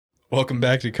Welcome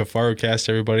back to KafaruCast,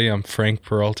 everybody. I'm Frank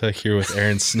Peralta here with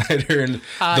Aaron Snyder and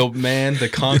the man, the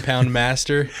compound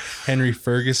master, Henry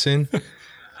Ferguson,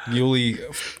 muley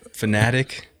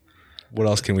fanatic. What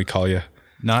else can we call you?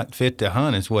 Not Fit to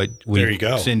Hunt is what we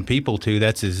send people to.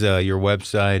 That's your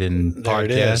website and there podcast.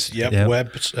 It is. Yep.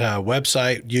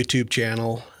 Website, YouTube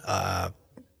channel,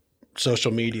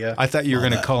 social media. I thought you were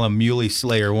going to call him Muley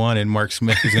Slayer 1 and Mark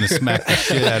Smith was going to smack the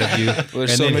shit out of you. Well, and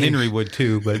so then Henry would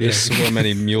too. But there's so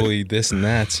many muley this and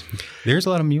that. There's a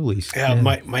lot of muleys. Yeah,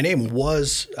 my name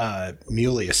was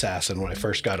Muley Assassin when I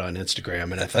first got on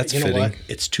Instagram. And I thought, That's you know fitting. what?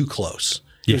 It's too close.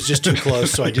 It was just too close,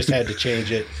 so I just had to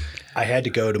change it. I had to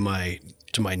go to my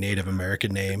Native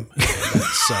American name.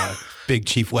 That's Big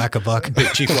Chief Whack-a-Buck.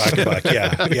 Big Chief Whack-a-Buck,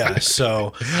 yeah.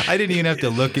 So I didn't even have to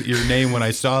look at your name when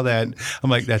I saw that. I'm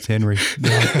like, that's Henry.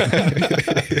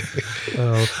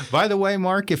 By the way,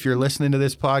 Mark, if you're listening to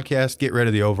this podcast, get rid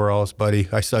of the overalls, buddy.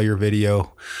 I saw your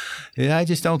video. Yeah, I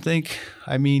just don't think,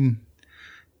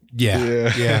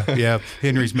 Yeah.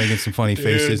 Henry's making some funny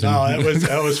faces. Dude, no,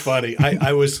 that was funny.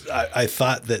 I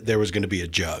thought that there was going to be a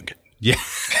jug. Yeah.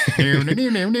 Good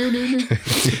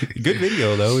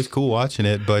video, though. It was cool watching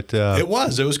it. But it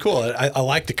was cool. I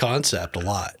like the concept a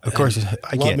lot. Of course.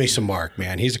 I love me some Mark,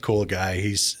 man. He's a cool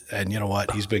guy. And you know what?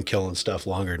 He's been killing stuff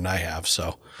longer than I have.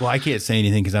 So. Well, I can't say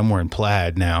anything because I'm wearing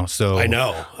plaid now. So I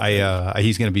know.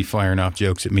 He's going to be firing off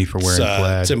jokes at me for wearing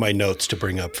plaid. It's in my notes to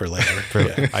bring up for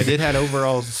later. I did have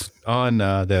overalls on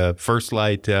the First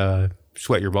Light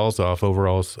Sweat Your Balls Off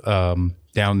overalls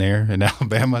down there in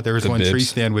Alabama. There was one tree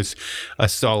stand was a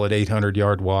solid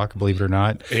 800-yard walk, believe it or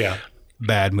not. Yeah.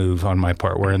 Bad move on my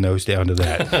part wearing those down to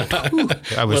that.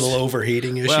 I was a little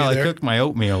overheating issue there. I cooked my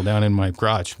oatmeal down in my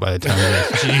crotch by the time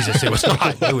Jesus, it was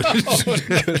hot.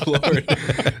 Good Lord.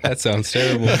 That sounds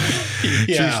terrible.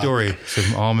 Yeah. True story.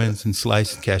 Some almonds and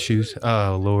sliced cashews.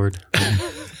 Oh, Lord.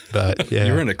 But yeah.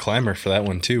 You were in a climber for that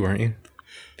one too, weren't you?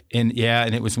 And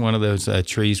it was one of those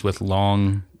trees with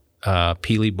long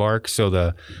peely bark, so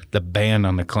the band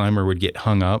on the climber would get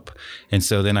hung up, and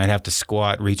so then I'd have to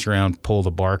squat, reach around, pull the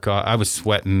bark off. I was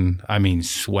sweating,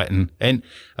 and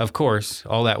of course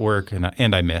all that work,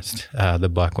 and I missed the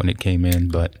buck when it came in,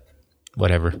 but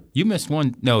whatever. You missed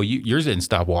one. No, yours didn't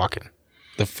stop walking.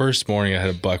 The first morning I had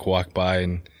a buck walk by,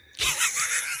 and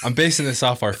I'm basing this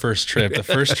off our first trip. The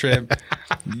first trip,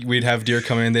 we'd have deer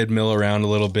come in, they'd mill around a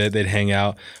little bit, they'd hang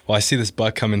out. Well, I see this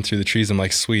buck coming through the trees. I'm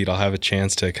like, sweet, I'll have a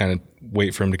chance to kind of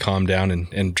wait for him to calm down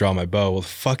and draw my bow. Well, the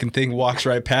fucking thing walks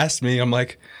right past me. I'm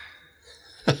like,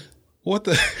 what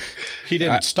the? He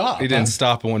didn't stop. He didn't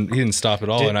stop. He didn't stop at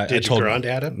all. Did you grunt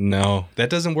at him? No, that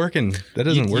doesn't work. You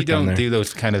don't do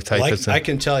those kind of type of stuff. I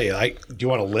can tell you. Do you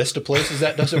want a list of places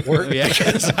that doesn't work? Yeah,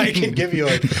 because I can give you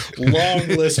a long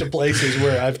list of places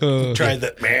where I've tried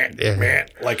that. Man,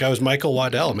 like I was Michael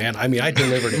Waddell, man. I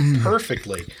delivered it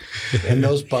perfectly, and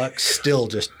those bucks still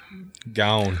just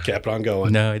kept on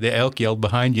going. No, the elk yelled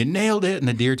behind you, nailed it, and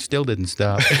the deer still didn't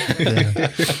stop.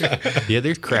 Yeah,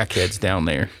 there's crackheads down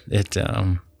there.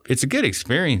 It's a good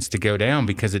experience to go down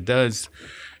because it does.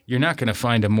 You're not going to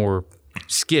find a more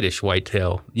skittish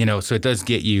whitetail, so it does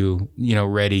get you,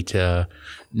 ready to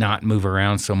not move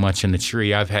around so much in the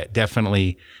tree. I've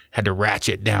definitely had to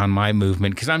ratchet down my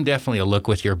movement because I'm definitely a look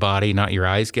with your body, not your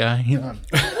eyes guy.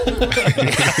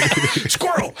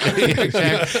 Squirrel.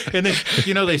 Exactly. And then,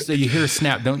 they say you hear a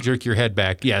snap, don't jerk your head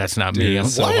back. Yeah, that's not me.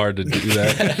 It's so hard to do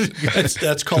that.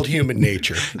 That's called human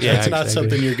nature. That's not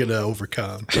something you're going to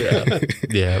overcome.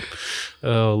 Yeah.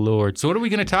 Oh, Lord. So what are we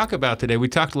going to talk about today? We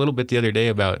talked a little bit the other day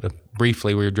about,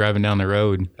 briefly, we were driving down the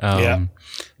road.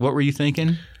 What were you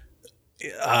thinking?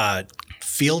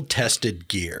 Field-tested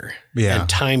gear and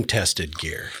time-tested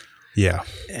gear. Yeah.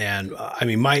 And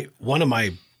one of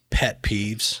my pet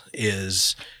peeves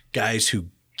is guys who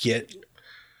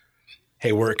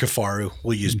hey, we're at Kafaru.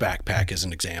 We'll use backpack as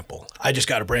an example. I just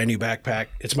got a brand new backpack.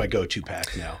 It's my go-to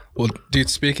pack now. Well, dude,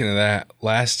 speaking of that,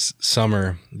 last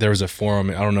summer there was a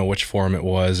forum. I don't know which forum it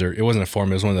was, or it wasn't a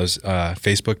forum. It was one of those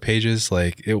Facebook pages.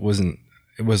 Like it was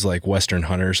like Western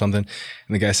Hunter or something.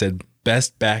 And the guy said,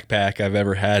 best backpack I've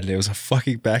ever had. And it was a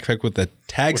fucking backpack with the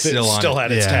tag still on it. Still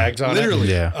had its tags on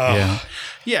Literally. it. Literally.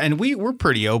 Yeah. And we're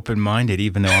pretty open-minded,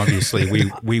 even though obviously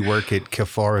we work at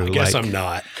Kafaru. I guess I'm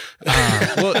not.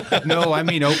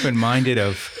 Open-minded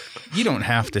of, you don't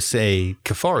have to say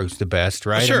Kafaru's the best,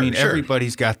 right? Sure,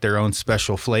 everybody's got their own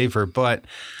special flavor, but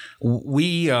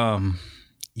we,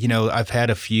 I've had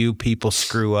a few people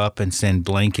screw up and send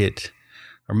blanket,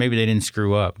 or maybe they didn't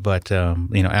screw up, but,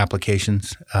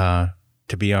 applications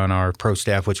to be on our pro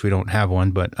staff, which we don't have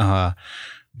one,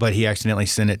 but he accidentally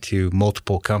sent it to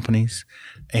multiple companies.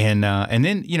 And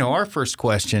then, our first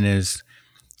question is,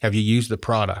 Have you used the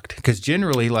product? Because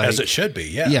generally, like As it should be,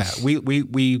 yes. yeah,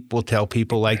 we will tell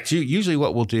people, like, usually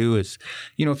what we'll do is,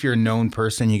 if you're a known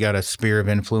person, you got a sphere of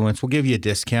influence, we'll give you a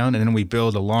discount, and then we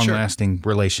build a long-lasting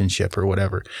relationship or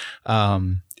whatever.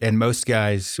 And most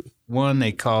guys, one,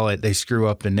 they screw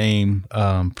up the name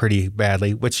pretty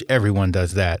badly, which everyone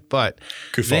does that. But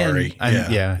Kufari.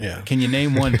 Yeah. Can you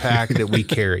name one pack that we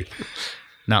carry?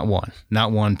 Not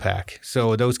one pack.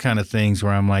 So those kind of things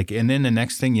where I'm like, and then the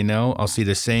next thing you know, I'll see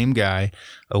the same guy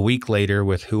a week later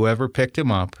with whoever picked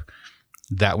him up.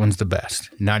 That one's the best.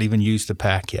 Not even used the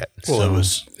pack yet. Well,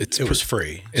 so it was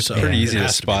free. It's so pretty it easy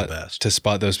has to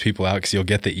spot those people out because you'll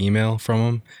get the email from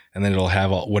them, and then it'll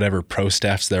have whatever pro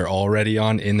staffs they're already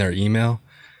on in their email,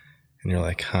 and you're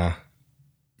like, huh.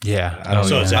 Yeah. I don't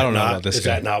know about this Is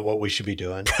guy. that not what we should be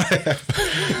doing?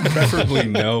 Preferably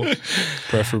no.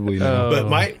 Preferably no.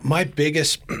 But my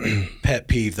biggest pet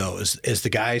peeve, though, is the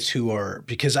guys who are,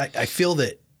 because I feel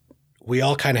that we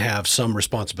all kind of have some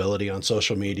responsibility on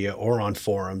social media or on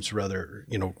forums, rather,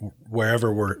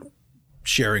 wherever we're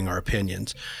sharing our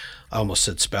opinions. I almost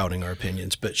said spouting our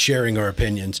opinions, but sharing our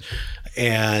opinions.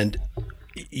 And,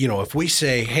 if we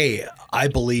say, hey, I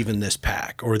believe in this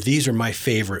pack, or these are my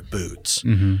favorite boots.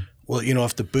 Mm-hmm. Well,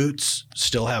 if the boots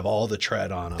still have all the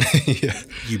tread on them,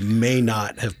 you may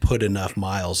not have put enough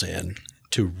miles in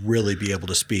to really be able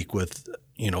to speak with,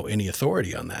 any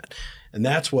authority on that. And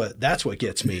that's what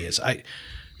gets me is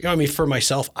for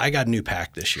myself, I got a new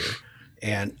pack this year,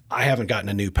 and I haven't gotten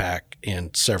a new pack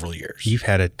in several years. You've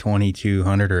had a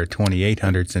 2200 or a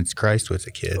 2800 since Christ was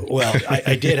a kid. Well,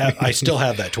 I still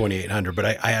have that 2800, but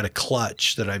I had a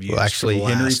clutch that I've used. Well, actually, for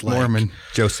the Henry last, Mormon,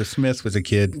 Joseph Smith was a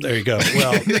kid. There you go.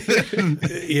 Well,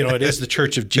 it is the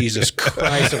Church of Jesus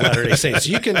Christ of Latter-day Saints.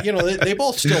 So you can, they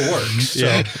both still work.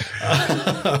 So,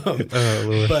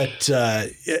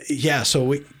 so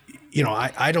we.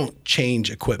 I don't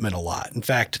change equipment a lot. In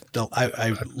fact,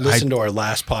 I listened to our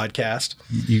last podcast.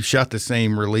 You shot the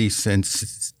same release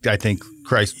since I think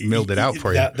Christ milled it out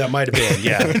for you. That might have been,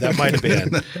 yeah. That might have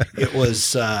been. It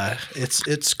was.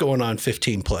 It's going on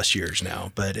 15 plus years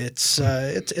now, but it's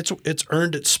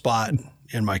earned its spot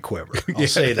in my quiver. I'll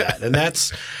say that, and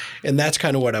that's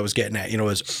kind of what I was getting at.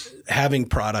 Is having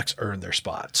products earn their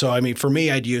spot. So for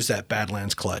me, I'd use that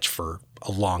Badlands clutch for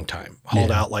a long time.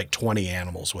 Hauled out like 20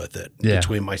 animals with it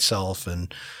between myself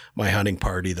and my hunting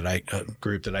party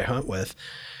group that I hunt with.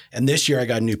 And this year I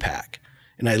got a new pack,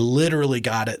 and I literally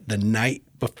got it the night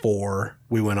before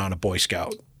we went on a Boy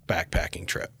Scout backpacking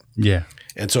trip. Yeah.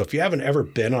 And so if you haven't ever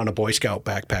been on a Boy Scout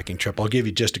backpacking trip, I'll give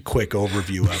you just a quick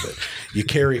overview of it. You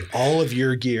carry all of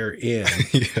your gear in,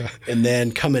 and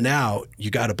then coming out, you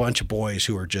got a bunch of boys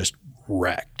who are just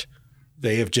wrecked.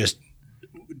 They have just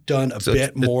done a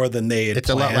bit more than they had planned. It's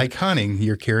a lot like hunting.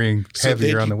 You're carrying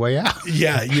heavier on the way out.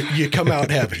 Yeah, you come out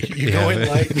heavy. You go in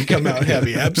light and you come out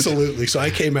heavy. Absolutely. So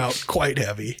I came out quite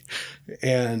heavy.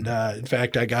 And in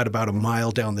fact, I got about a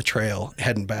mile down the trail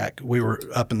heading back. We were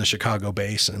up in the Chicago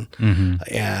Basin. Mm-hmm.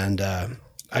 And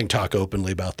I can talk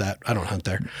openly about that. I don't hunt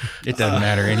there. It doesn't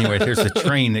matter anyway. There's a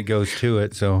train that goes to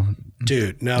it. So,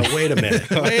 dude, no, wait a minute.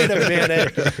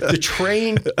 The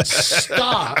train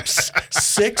stops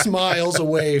 6 miles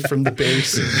away from the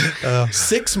basin.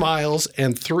 6 miles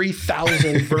and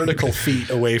 3,000 vertical feet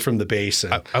away from the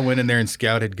basin. I went in there and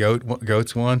scouted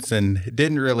goats once, and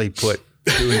didn't really put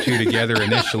 2 and 2 together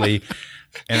initially.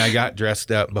 And I got dressed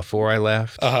up before I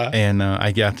left, and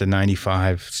I got the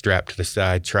 95 strapped to the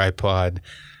side, tripod.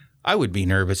 I would be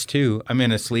nervous too. I'm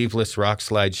in a sleeveless rock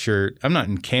slide shirt. I'm not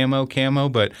in camo,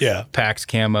 but PAX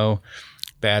camo.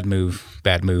 Bad move.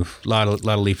 A lot of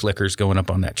leaf flickers going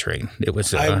up on that train. It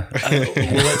was. Well,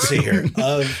 let's see here.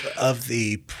 Of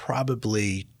the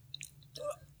probably,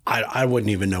 I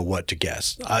wouldn't even know what to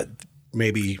guess.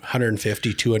 Maybe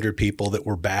 150, 200 people that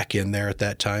were back in there at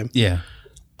that time. Yeah.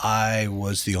 I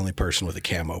was the only person with a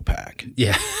camo pack.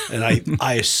 Yeah. And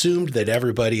I assumed that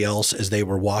everybody else, as they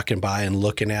were walking by and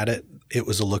looking at it, it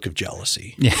was a look of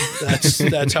jealousy. Yeah.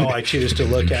 That's how I choose to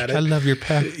look at it. I love your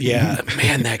pack. Yeah.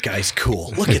 Man, that guy's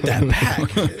cool. Look at that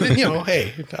pack. And,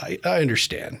 hey, I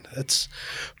understand.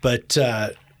 But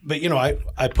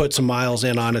I put some miles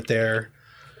in on it there,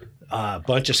 a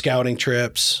bunch of scouting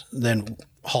trips, then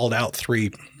hauled out three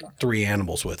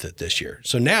animals with it this year.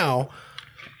 So now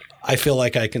I feel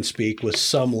like I can speak with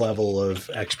some level of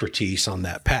expertise on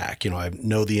that pack. I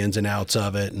know the ins and outs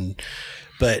of it,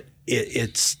 but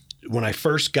it's when I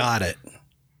first got it,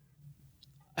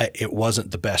 it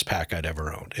wasn't the best pack I'd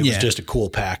ever owned. It was just a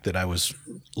cool pack that I was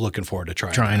looking forward to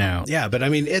trying out. Yeah, but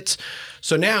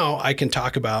so now I can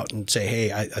talk about and say,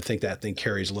 hey, I think that thing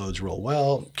carries loads real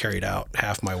well. Carried out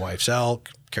half my wife's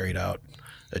elk, carried out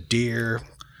a deer,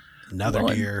 another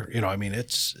deer. You know, I mean,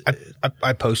 it's.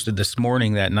 I posted this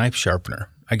morning that knife sharpener.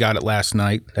 I got it last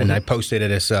night, and I posted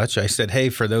it as such. I said, hey,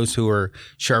 for those who are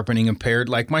sharpening impaired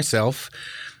like myself,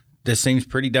 this seems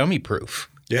pretty dummy proof.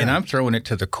 Yeah. And I'm throwing it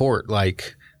to the court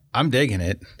like, I'm digging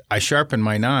it. I sharpen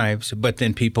my knives, but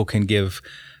then people can give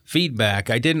feedback.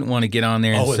 I didn't want to get on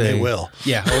there and say, and they will.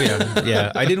 Yeah. Oh, yeah.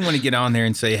 Yeah. I didn't want to get on there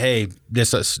and say, hey,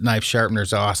 this knife sharpener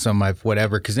is awesome. I've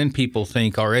whatever. Because then people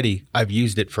think already I've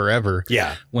used it forever.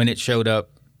 Yeah. When it showed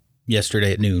up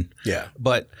yesterday at noon. Yeah.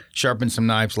 But sharpened some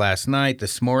knives last night,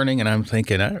 this morning, and I'm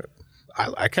thinking,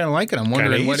 I kind of like it. I'm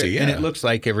wondering what it, and it looks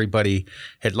like everybody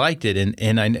had liked it.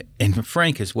 And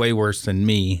Frank is way worse than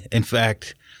me. In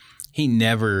fact, he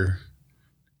never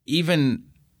even.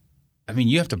 I mean,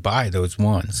 you have to buy those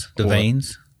ones, the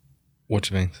vanes. Which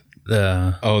veins?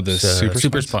 The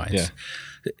super spines. Yeah.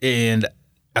 And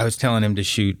I was telling him to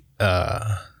shoot.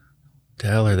 The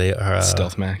hell are they?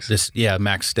 Stealth Max.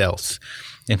 Max Stealths.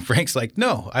 And Frank's like,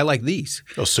 no, I like these.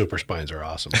 Those super spines are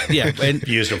awesome. Yeah, and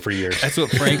used them for years. That's what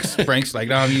Frank's like.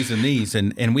 No, I'm using these,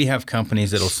 and we have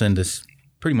companies that'll send us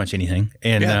pretty much anything.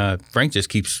 And Frank just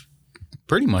keeps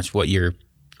pretty much what you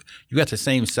got the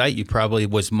same site you probably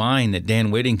was mine that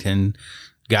Dan Whittington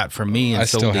got from me and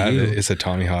sold to you. I still have it. It's a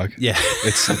Tommy Hog. Yeah.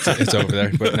 It's over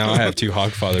there. But now I have 2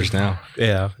 Hogfathers now.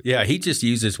 Yeah. Yeah. He just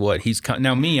uses what he's –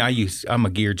 now me, I'm a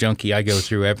gear junkie. I go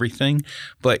through everything.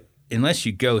 But unless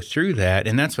you go through that,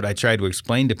 and that's what I try to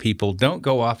explain to people, don't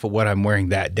go off of what I'm wearing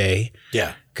that day.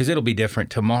 Yeah. Because it'll be different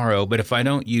tomorrow. But if I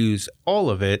don't use all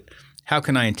of it – how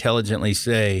can I intelligently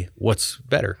say what's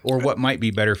better or what might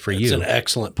be better for you? That's an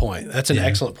excellent point. That's an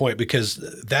excellent point because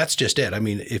that's just it. I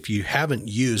mean, if you haven't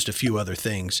used a few other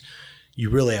things, you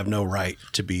really have no right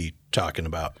to be talking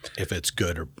about if it's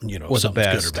good or, or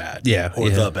something's good or bad. Yeah. Or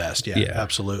the best. Yeah,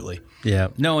 absolutely. Yeah.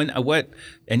 No,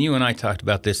 and you and I talked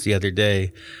about this the other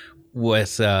day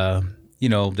with, the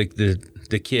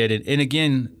kid. And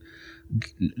again,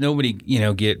 nobody,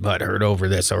 get butthurt over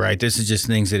this, all right? This is just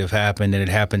things that have happened, and it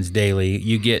happens daily.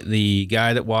 You get the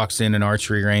guy that walks in an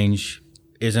archery range,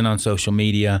 isn't on social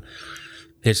media,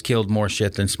 has killed more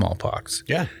shit than smallpox.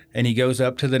 Yeah. And he goes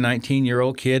up to the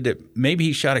 19-year-old kid that maybe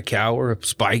he shot a cow or a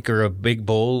spike or a big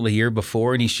bull the year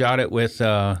before, and he shot it with,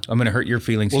 I'm going to hurt your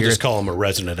feelings here. We'll just call him a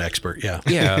resident expert, yeah.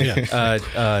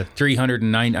 Yeah.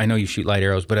 309, I know you shoot light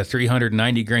arrows, but a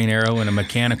 390 grain arrow and a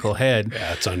mechanical head.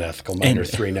 Yeah, it's unethical. Mine are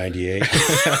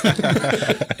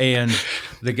 398. And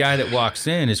the guy that walks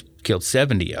in has killed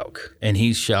 70 elk, and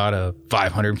he's shot a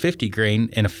 550 grain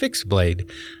and a fixed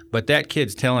blade. But that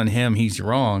kid's telling him he's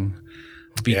wrong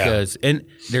because and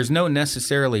there's no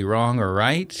necessarily wrong or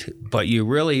right, but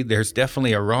there's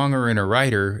definitely a wronger and a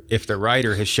righter if the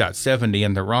righter has shot 70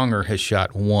 and the wronger has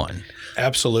shot 1.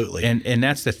 Absolutely. And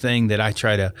that's the thing that I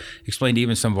try to explain to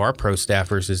even some of our pro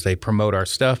staffers as they promote our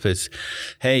stuff is,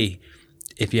 hey,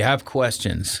 if you have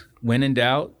questions, when in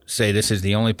doubt, say this is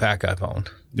the only pack I've owned.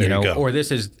 There you go. Or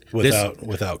this is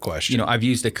without question. I've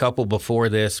used a couple before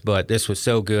this, but this was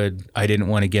so good I didn't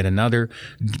want to get another.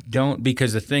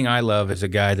 Because the thing I love is a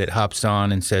guy that hops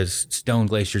on and says Stone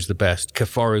Glacier's the best,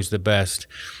 Kifaru's the best,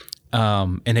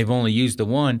 and they've only used the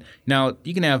one. Now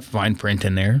you can have fine print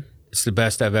in there. It's the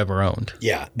best I've ever owned.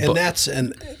 Yeah, and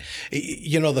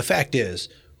the fact is,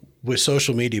 with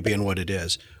social media being what it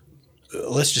is,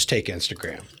 let's just take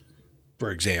Instagram,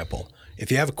 for example. If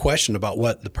you have a question about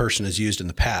what the person has used in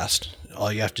the past,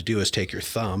 all you have to do is take your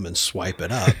thumb and swipe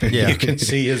it up, and you can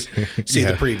see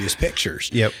the previous pictures.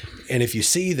 Yep. And if you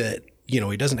see that,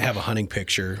 he doesn't have a hunting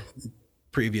picture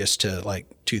previous to like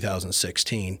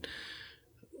 2016.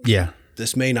 Yeah.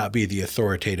 This may not be the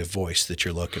authoritative voice that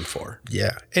you're looking for.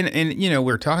 Yeah. And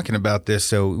we're talking about this.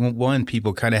 So one,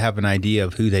 people kind of have an idea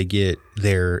of who they get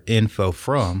their info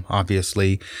from,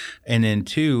 obviously. And then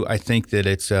two, I think that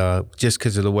it's just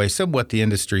because of the way somewhat the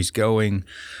industry's going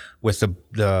with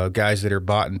the guys that are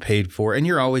bought and paid for. And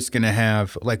you're always going to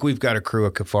have, like we've got a crew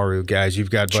of Kifaru guys.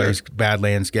 You've got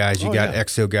Badlands guys. You got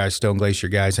Exo guys, Stone Glacier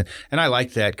guys. And I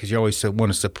like that because you always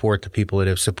want to support the people that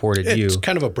have supported you. It's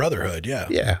kind of a brotherhood, yeah.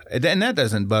 Yeah. And that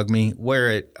doesn't bug me.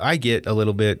 Where I get a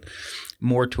little bit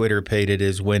more Twitter-pated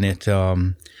is when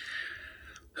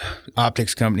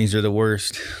optics companies are the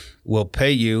worst, will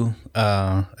pay you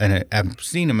an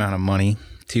obscene amount of money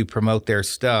to promote their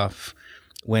stuff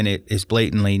when it is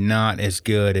blatantly not as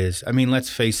good as, let's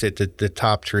face it, the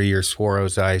top three are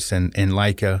Swarov's Ice and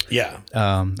Leica. Yeah.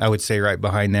 I would say right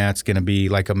behind that's going to be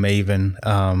like a Maven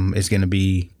is going to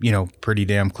be, pretty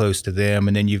damn close to them.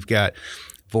 And then you've got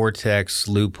Vortex,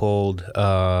 Leupold,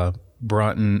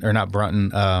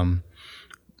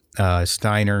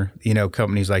 Steiner,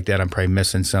 companies like that. I'm probably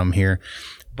missing some here.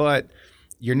 But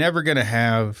you're never going to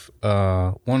have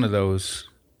one of those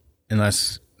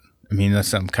unless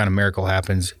something kind of miracle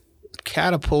happens,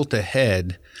 catapult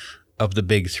ahead of the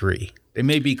big three. They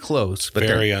may be close, but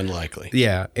very unlikely.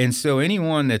 Yeah, and so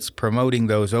anyone that's promoting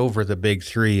those over the big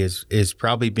three is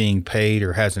probably being paid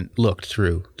or hasn't looked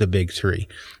through the big three.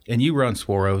 And you run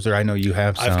Swaros, or I know you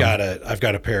have some. I've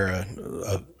got a pair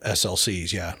of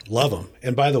SLCs. Yeah, love them.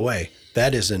 And by the way,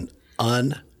 that is an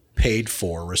unpaid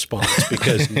for response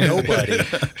because nobody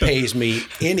pays me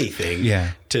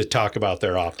anything to talk about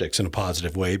their optics in a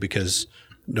positive way because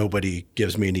nobody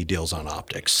gives me any deals on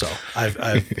optics. So I've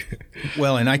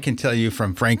well, and I can tell you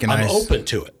from Frank and I'm open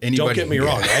to it. Don't get me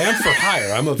wrong. I am for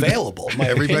hire. I'm available.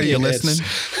 Everybody listening?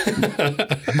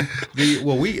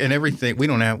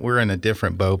 We're in a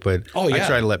different boat, but I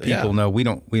try to let people know we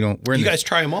don't, you guys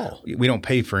try them all. We don't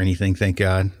pay for anything, thank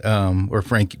God. Or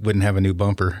Frank wouldn't have a new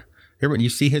bumper. You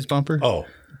see his bumper? Oh,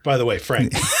 by the way,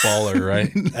 Frank. Baller,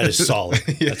 right? That is solid.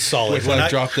 That's solid. When I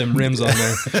dropped them rims on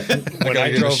there. When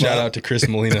I drove shout out to Chris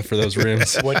Molina for those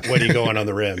rims. What are you going on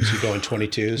the rims? You going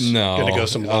 22s? No. Going to go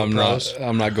some low pros?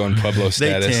 I'm not going Pueblo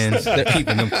status. They're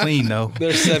keeping them clean, though.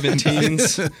 They're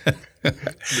 17s.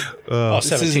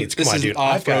 17s. Come on, dude.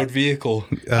 Off-road vehicle.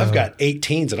 I've got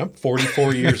 18s, and I'm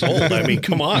 44 years old. I mean,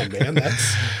 come on, man.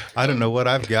 I don't know what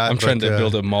I've got. I'm trying to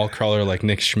build a mall crawler like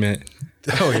Nick Schmidt.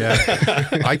 Oh yeah,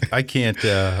 I can't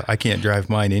drive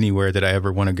mine anywhere that I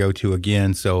ever want to go to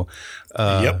again. So,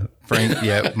 Frank,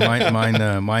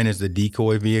 mine is the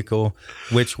decoy vehicle,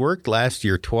 which worked last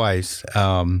year twice.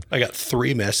 I got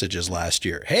 3 messages last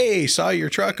year. Hey, saw your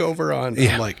truck over on.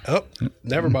 I'm like, oh,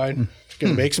 never mind.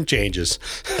 Gonna make some changes.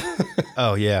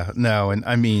 Oh yeah, no, and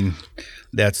I mean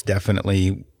that's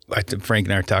definitely. Frank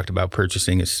and I talked about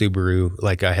purchasing a Subaru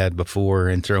like I had before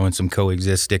and throwing some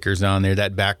Coexist stickers on there,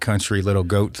 that backcountry little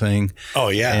goat thing. Oh,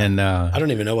 yeah. And I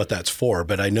don't even know what that's for,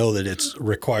 but I know that it's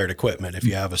required equipment if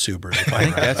you have a Subaru. I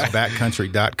think that's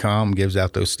backcountry.com gives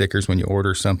out those stickers when you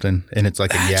order something, and it's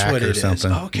like a yak or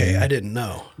something. Okay, I didn't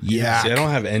know. Yeah. See, I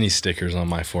don't have any stickers on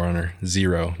my 4Runner.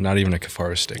 0. Not even a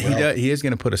Kafaro sticker. He is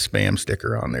going to put a spam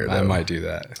sticker on there, though. I might do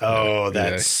that. Oh,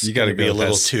 that's you got to be a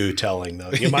little too telling,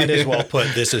 though. You might as well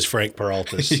put this is Frank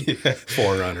Peralta's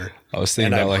 4Runner. I was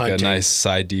thinking about like a nice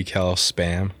side decal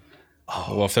spam.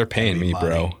 Oh, well, if they're paying me,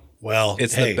 bro. Well,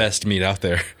 it's the best meat out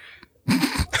there.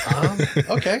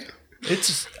 Okay.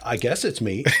 I guess it's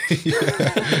meat.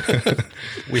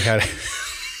 We had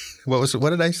what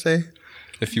did I say?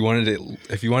 If you wanted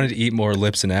to eat more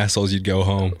lips and assholes, you'd go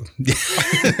home.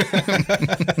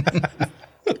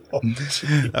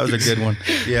 That was a good one.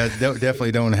 Yeah,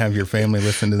 definitely don't have your family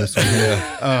listen to this one.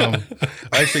 Yeah.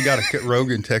 I actually got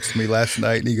Rogan text me last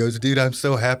night, and he goes, "Dude, I'm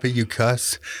so happy you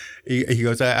cuss." He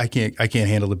goes, I can't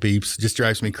handle the beeps. It just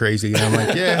drives me crazy. And I'm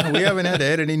like, yeah, we haven't had to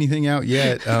edit anything out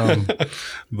yet.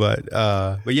 But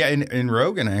yeah, and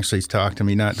Rogan actually has talked to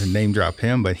me, not to name drop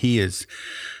him, but he has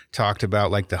talked about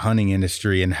like the hunting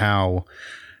industry and how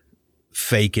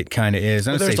fake it kind of is.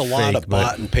 There's a lot of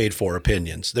bought and paid for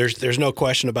opinions. There's no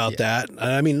question about that.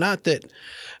 I mean, not that,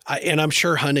 and I'm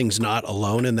sure hunting's not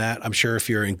alone in that. I'm sure if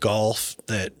you're in golf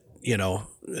that,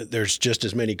 there's just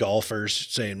as many golfers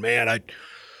saying, man, I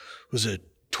was a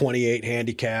 28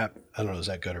 handicap. I don't know, is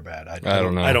that good or bad? I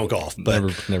don't know. I don't golf, but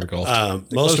never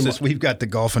golfed. Most of us, we've got the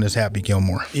golfing as Happy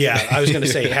Gilmore. Yeah, I was going to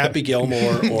say Happy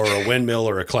Gilmore or a windmill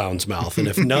or a clown's mouth, and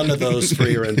if none of those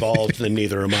 3 are involved, then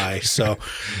neither am I. So,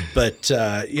 but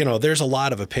there's a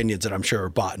lot of opinions that I'm sure are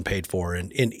bought and paid for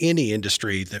in any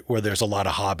industry where there's a lot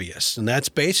of hobbyists, and that's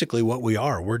basically what we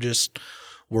are.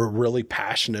 We're really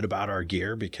passionate about our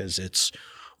gear because it's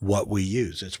what we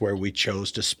use. It's where we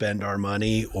chose to spend our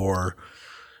money or.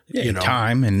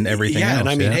 Time and everything else. And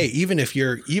I mean, hey, even if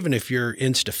you're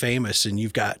Insta famous and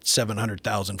you've got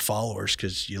 700,000 followers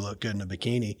because you look good in a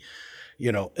bikini,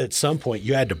 at some point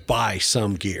you had to buy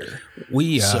some gear.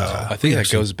 I think that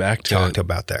goes back to talked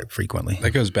about that frequently.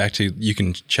 That goes back to you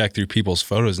can check through people's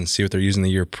photos and see what they're using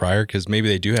the year prior because maybe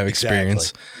they do have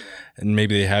experience and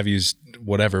maybe they have used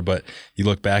whatever, but you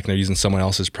look back and they're using someone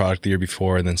else's product the year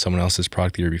before and then someone else's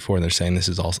product the year before and they're saying this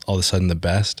is all of a sudden the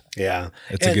best. Yeah.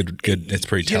 It's it's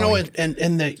pretty telling.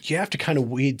 And you have to kind of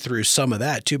weed through some of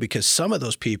that too, because some of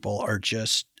those people are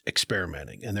just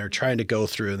experimenting and they're trying to go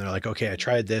through and they're like, okay, I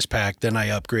tried this pack, then I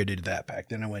upgraded to that pack,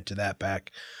 then I went to that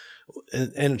pack.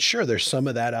 And sure, there's some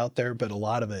of that out there, but a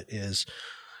lot of it is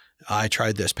I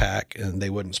tried this pack and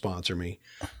they wouldn't sponsor me.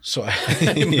 So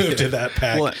I moved to that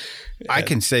pack. Well, I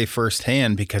can say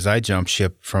firsthand because I jump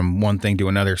ship from one thing to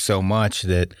another so much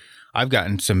that I've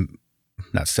gotten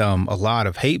a lot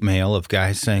of hate mail of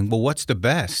guys saying, well, what's the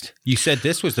best? You said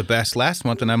this was the best last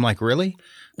month. And I'm like, really?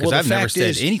 Because Well, I've the never fact said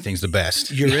is, anything's the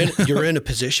best. you're in a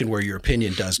position where your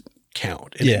opinion does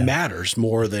count, and Yeah. it matters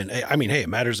more than. I mean, hey, it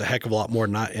matters a heck of a lot more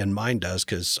than mine does.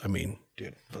 Because I mean,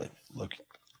 dude, look,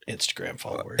 Instagram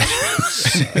followers.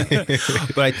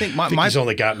 But I think my He's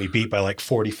only got me beat by like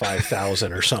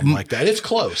 45,000 or something like that. It's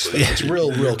close. It's real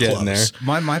Getting close.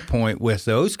 there. my point with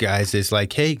those guys is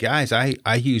like, hey guys, I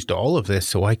used all of this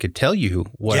so I could tell you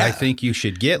what I Yeah. think you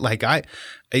should get. Like I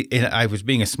was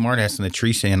being a smartass in the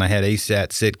tree stand. I had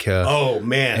ASAT, Sitka, Oh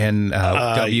man, and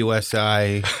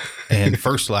WSI and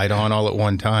First Light on all at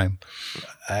one time.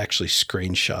 I actually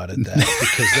screenshotted that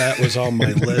because that was on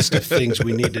my list of things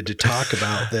we needed to talk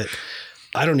about. That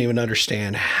I don't even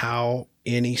understand how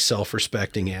any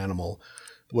self-respecting animal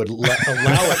would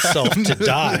allow itself to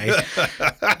die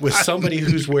with somebody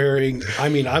who's wearing. I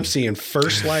mean, I'm seeing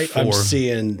First Light, I'm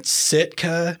seeing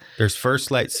Sitka. There's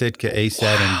First Light, Sitka, ASAT,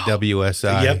 and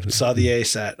WSI. Yep, saw the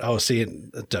ASAT. I was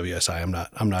seeing WSI.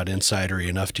 I'm not insidery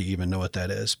enough to even know what that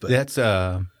is, but That's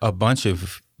a bunch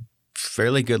of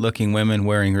fairly good-looking women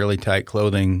wearing really tight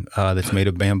clothing that's made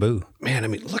of bamboo. man, I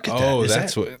mean, look at Oh, that.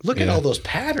 that's what- Look at yeah. all those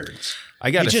patterns. I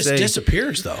got It to just say,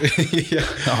 disappears though.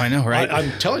 oh, I know, right?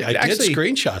 I'm telling you, I Actually, did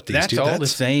screenshot these. That's dude. all the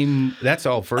same. That's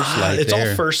all First Light. It's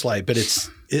there. all First Light, but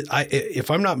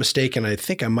if I'm not mistaken, I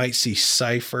think I might see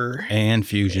Cypher and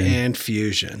Fusion. and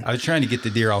Fusion. I was trying to get the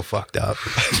deer all fucked up.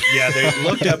 Yeah, they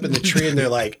looked up in the tree and they're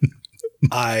like,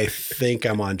 I think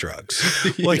I'm on drugs.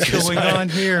 What's going on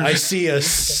here? I see a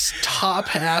top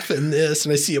half in this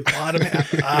and I see a bottom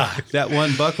half. That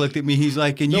one buck looked at me. He's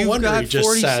like, "And No you've wonder got he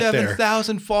just sat there.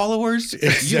 47,000 followers. You are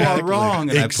Exactly. wrong."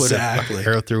 And Exactly. I put an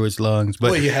arrow through his lungs.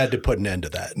 But Well, you had to put an end to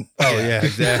that. oh yeah,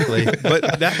 exactly.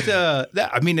 But that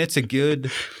I mean, it's a good,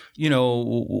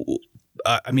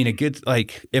 I mean, a good,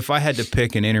 like, if I had to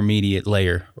pick an intermediate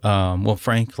layer, well,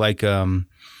 Frank, like an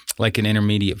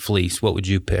intermediate fleece, what would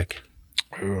you pick?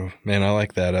 Ooh, man, I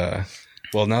like that.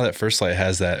 Well, now that First Light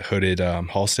has that hooded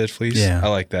Halstead fleece, Yeah. I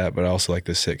like that. But I also like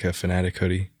the Sitka Fanatic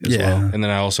hoodie as Yeah. well. And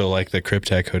then I also like the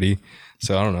Cryptek hoodie.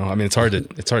 So I don't know. I mean, it's hard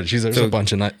to choose. There's a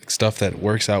bunch of stuff that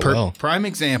works out well. Prime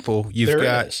example, you've There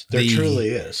got is. There truly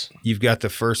is. You've got the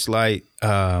First Light.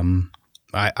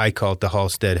 I call it the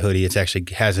Halstead hoodie. It actually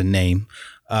has a name.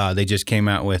 They just came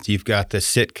out with. You've got the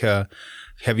Sitka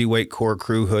Heavyweight Core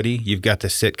Crew hoodie. You've got the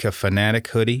Sitka Fanatic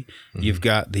hoodie. You've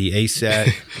got the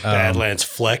ASAT. Badlands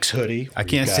Flex hoodie. I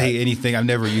can't say anything. I've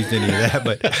never used any of that,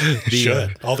 but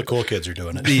Should. All the cool kids are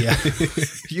doing it.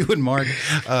 You and Mark,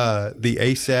 the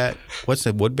ASAT. What's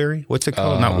the Woodbury? What's it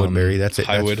called? Not Woodbury. That's it.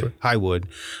 Highwood. Highwood.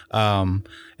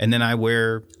 And then I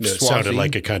wear It Swazi. sounded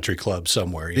like a country club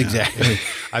somewhere. Yeah. Exactly.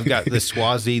 I've got the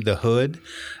Swazi, the hood.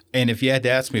 And if you had to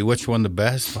ask me which one the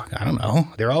best, fuck, I don't know.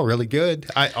 They're all really good.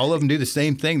 All of them do the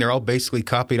same thing. They're all basically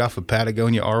copied off a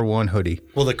Patagonia R1 hoodie.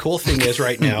 Well, the cool thing is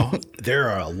right now, there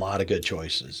are a lot of good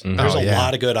choices. There's a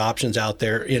lot of good options out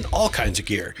there in all kinds of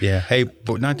gear. Yeah. Hey,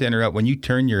 but not to interrupt, when you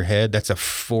turn your head, that's a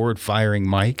forward-firing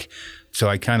mic. So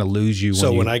I kind of lose you.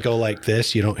 So when I go like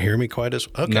this, you don't hear me quite as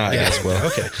okay. Not as well.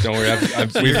 Okay. Don't worry.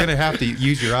 you're going to have to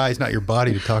use your eyes, not your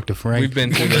body, to talk to Frank. We've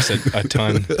been through this a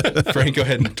ton. Frank, go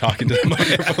ahead and talk into the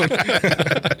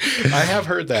microphone. I have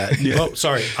heard that. Oh,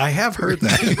 sorry. I have heard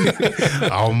that.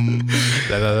 All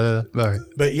right.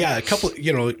 But yeah, a couple,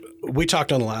 we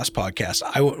talked on the last podcast.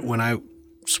 When I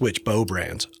switched bow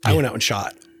brands, I went out and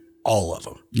shot all of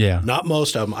them. Yeah. Not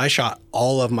most of them. I shot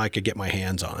all of them I could get my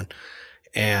hands on.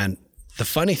 And the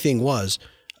funny thing was,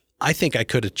 I think I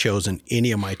could have chosen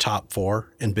any of my top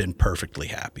 4 and been perfectly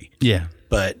happy. Yeah.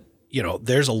 But,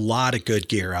 there's a lot of good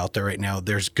gear out there right now.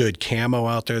 There's good camo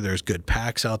out there. There's good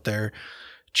packs out there.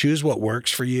 Choose what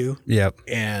works for you Yep.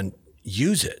 and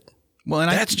use it. Well, and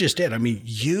That's just it. I mean,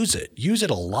 use it. Use it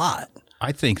a lot.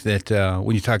 I think that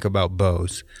when you talk about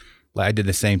bows, like I did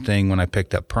the same thing when I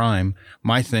picked up Prime.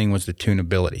 My thing was the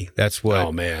tunability. That's what.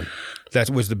 Oh, man. That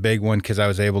was the big one because I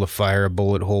was able to fire a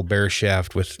bullet hole bear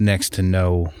shaft with next to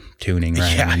no tuning,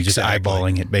 right? Yeah, I mean, just exactly.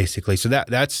 eyeballing it basically. So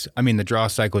that's, I mean, the draw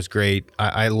cycle was great.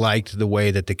 I liked the way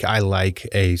that I like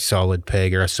a solid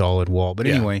peg or a solid wall. But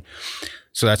anyway,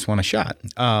 so that's when I shot.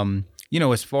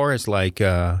 As far as like,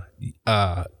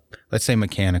 let's say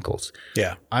mechanicals.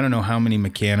 Yeah. I don't know how many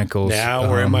mechanicals. Now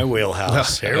we're in my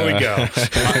wheelhouse. Here we go.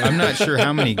 I'm not sure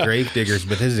how many grave diggers,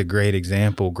 but this is a great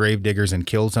example. Grave diggers and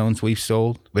kill zones we've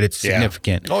sold, but it's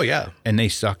significant. Oh, yeah. And they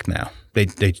suck now. They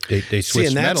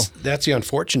switched metal. That's the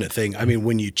unfortunate thing. I mean,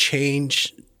 when you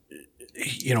change,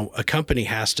 a company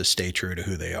has to stay true to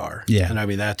who they are. Yeah. And I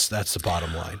mean, that's the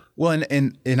bottom line. Well,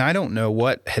 and I don't know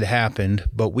what had happened,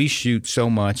 but we shoot so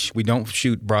much. We don't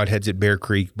shoot broadheads at Bear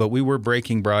Creek, but we were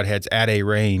breaking broadheads at a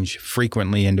range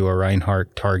frequently into a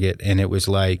Reinhardt target, and it was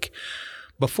like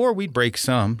before we'd break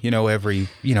some,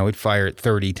 we'd fire it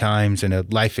 30 times, and a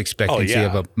life expectancy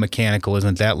of a mechanical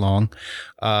isn't that long.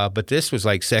 But this was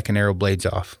like second arrow blades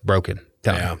off, broken,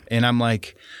 done. Yeah. And I'm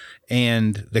like,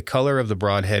 and the color of the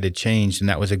broadhead had changed, and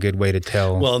that was a good way to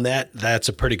tell. Well, and that's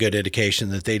a pretty good indication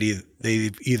that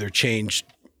they've either changed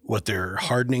what they're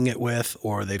hardening it with,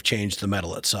 or they've changed the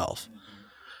metal itself.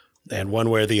 And one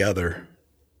way or the other,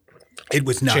 it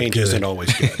was not change good. Isn't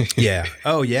always good. Yeah.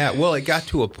 Oh, yeah. Well, it got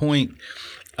to a point.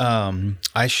 I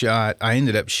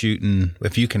ended up shooting,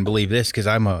 if you can believe this, because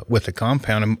with the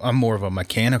compound, I'm more of a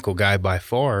mechanical guy by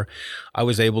far. I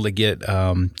was able to get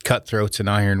cutthroats and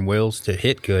iron wills to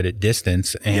hit good at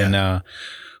distance. And I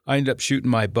ended up shooting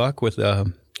my buck with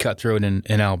a cutthroat in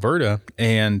Alberta.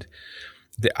 And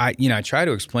I try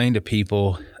to explain to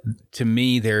people, to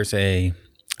me, there's a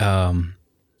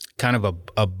kind of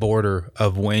a border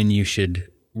of when you should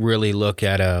really look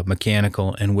at a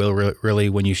mechanical and really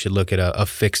when you should look at a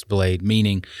fixed blade,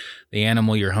 meaning the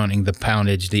animal you're hunting, the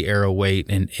poundage, the arrow weight,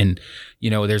 and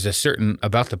there's a certain,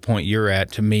 about the point you're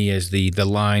at, to me, is the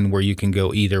line where you can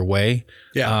go either way.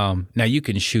 Yeah. Now you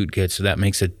can shoot good, so that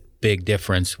makes a big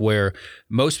difference. Where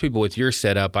most people with your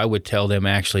setup, I would tell them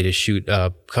actually to shoot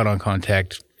cut on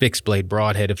contact fixed blade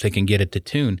broadhead if they can get it to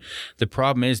tune. The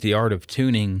problem is the art of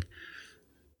tuning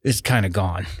is kind of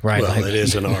gone, right? Well, it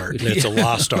is an art. It's a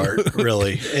lost art,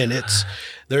 really. And I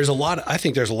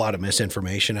think there's a lot of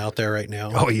misinformation out there right now.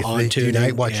 Oh, you think?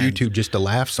 I watch YouTube just to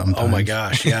laugh sometimes. Oh my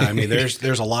gosh. Yeah. I mean,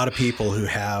 there's a lot of people who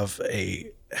have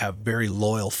very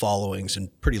loyal followings and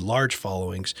pretty large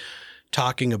followings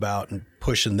talking about and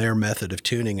pushing their method of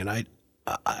tuning. And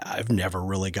I've never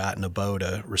really gotten a bow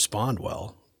to respond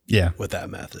well. Yeah. With that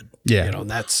method. Yeah. And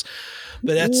that's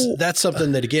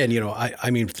something that, again, I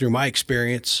mean, through my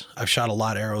experience, I've shot a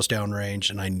lot of arrows downrange,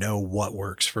 and I know what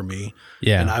works for me.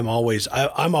 Yeah. And I'm always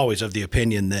of the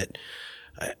opinion that,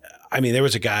 there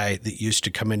was a guy that used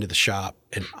to come into the shop,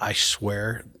 and I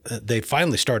swear they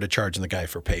finally started charging the guy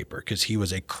for paper because he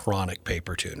was a chronic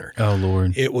paper tuner. Oh,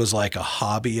 Lord. It was like a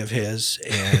hobby of his.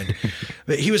 And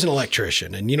he was an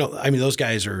electrician. And, those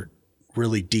guys are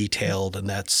really detailed, and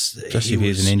especially if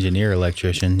he's an engineer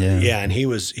electrician. Yeah. And he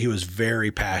was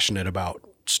very passionate about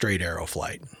straight arrow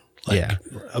flight,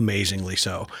 amazingly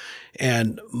so.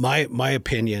 And my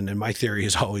opinion and my theory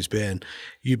has always been,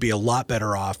 you'd be a lot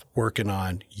better off working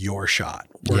on your shot,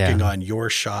 on your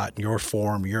shot, your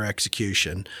form, your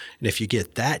execution. And if you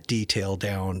get that detail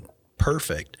down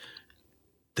perfect,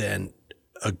 then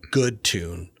a good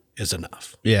tune is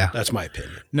enough. Yeah. That's my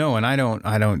opinion. No, and I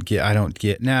don't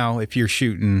get now, if you're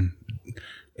shooting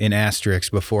in asterisks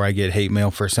before I get hate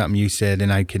mail for something you said,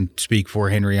 and I can speak for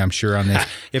Henry, I'm sure, on this.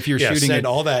 If you're shooting send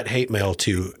all that hate mail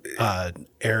to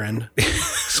Aaron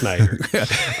Snyder.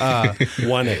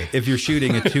 1A. If you're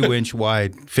shooting a 2-inch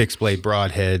wide fixed blade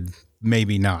broadhead,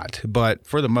 maybe not. But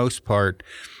for the most part,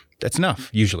 that's enough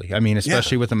usually. I mean,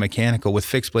 especially with a mechanical. With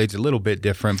fixed blades, a little bit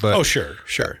different. But sure.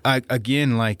 I don't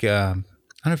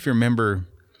know if you remember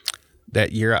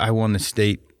that year I won the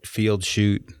state field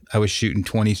shoot. I was shooting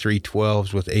 23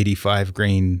 12s with 85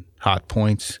 grain hot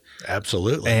points.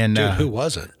 Absolutely. And dude, who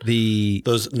wasn't?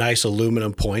 Those nice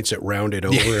aluminum points that rounded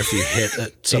over if you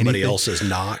hit somebody else's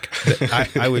knock.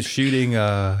 I was shooting.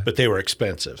 But they were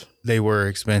expensive. They were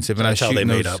expensive. And that's how they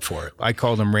made up for it. I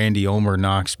called them Randy Ulmer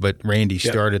knocks, but Randy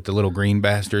started the little green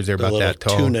bastards. They're about that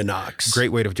tall. Tuna knocks.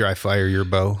 Great way to dry fire your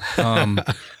bow.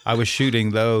 I was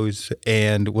shooting those,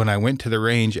 and when I went to the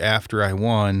range after I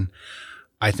won,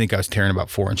 I think I was tearing about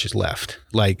 4 inches left,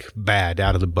 like bad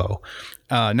out of the bow.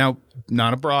 Now,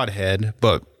 not a broadhead,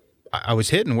 but I was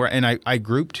hitting and I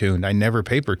group tuned. I never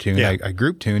paper tuned. Yeah. I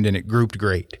group tuned, and it grouped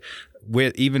great.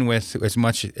 Even with as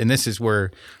much, and this is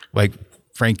where, like,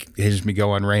 Frank hears me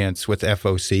go on rants with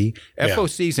FOC.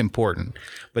 FOC is important,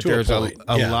 but there's a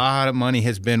lot of money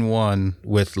has been won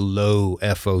with low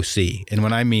FOC. And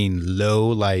when I mean low,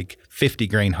 like 50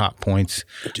 grain hot points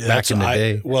back in the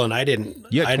day. Well, and I didn't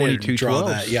draw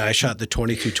that. Yeah, I shot the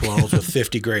 2212s with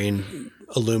 50 grain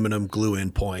aluminum glue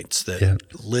in points that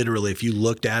literally, if you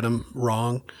looked at them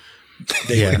wrong,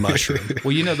 they would mushroom.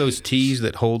 Well, those tees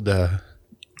that hold the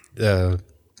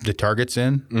targets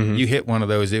in, you hit one of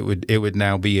those, it would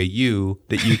now be a U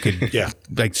that you could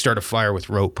like start a fire with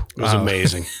rope. It was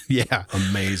amazing. Yeah.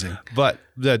 Amazing. But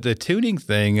the tuning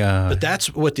thing. But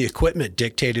that's what the equipment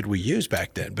dictated we used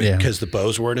back then, because the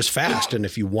bows weren't as fast. And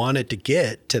if you wanted to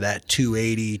get to that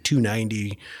 280,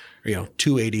 290,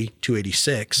 280,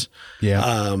 286,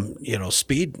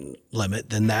 speed limit,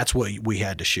 then that's what we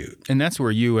had to shoot. And that's where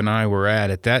you and I were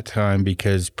at that time,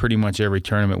 because pretty much every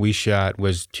tournament we shot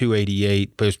was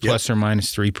 288, but it was plus or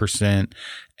minus 3%.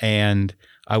 And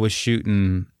I was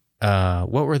shooting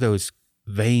what were those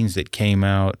veins that came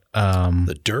out?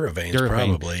 The Duravanes,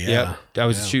 probably. Yeah. Yep. I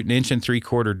was shooting 1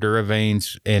 3/4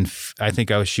 Duravanes, and I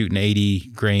think I was shooting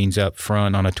 80 grains up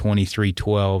front on a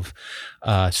 2312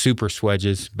 super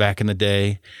swedges back in the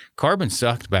day. Carbon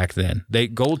sucked back then.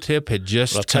 Gold tip had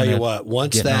just. I'll tell you what.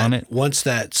 Once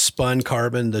that spun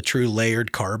carbon, the true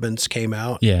layered carbons came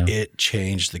out. Yeah. It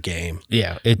changed the game.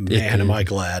 Yeah. Am I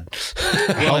glad?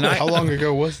 How long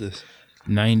ago was this?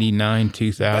 99,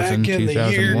 2000, Back in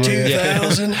 2001. the year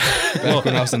 2000. Back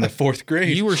when I was in the 4th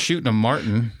grade. You were shooting a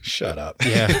Martin. Shut up.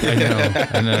 Yeah,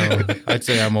 I know. I'd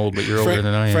say I'm old, but you're older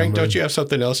than I am. Frank, don't you have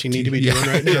something else you need to be doing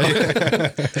right now?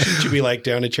 Should you be like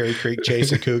down at Cherry Creek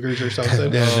chasing cougars or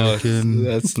something? Yeah,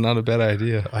 that's not a bad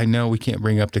idea. I know we can't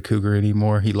bring up the cougar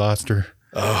anymore. He lost her.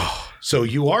 Oh, so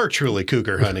you are truly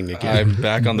cougar hunting again. I'm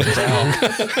back on the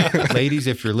prowl. Ladies,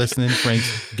 if you're listening,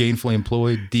 Frank's gainfully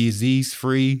employed,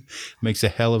 disease-free, makes a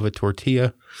hell of a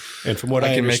tortilla. And from what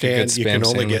I understand, you can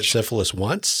only get syphilis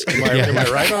once. Am I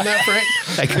right on that, Frank?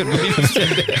 I couldn't believe you said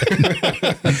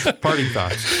that. Party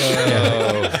thoughts.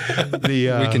 We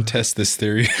can test this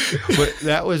theory. But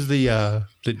that was the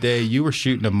day you were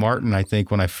shooting a Martin, I think,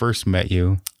 when I first met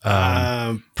you.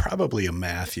 Probably a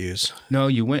Matthews. No,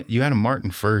 you had a Martin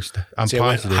first. I'm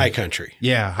positive. High country.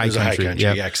 Yeah, high country.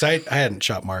 Yeah, because I hadn't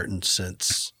shot Martin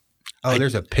since. Oh,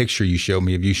 there's a picture you showed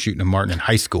me of you shooting a Martin in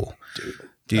high school.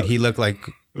 Dude, he looked like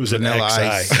it was Vanilla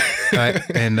an Ice.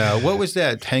 And what was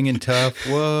that? Hanging Tough?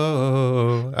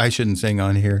 Whoa. I shouldn't sing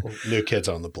on here. New Kids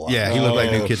on the Block. Yeah, he looked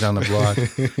like New Kids on the Block.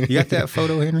 You got that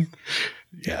photo, Henry?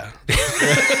 Yeah.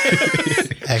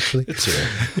 Actually. It's here.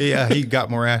 Yeah, he got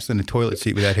more ass than a toilet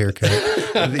seat with that haircut.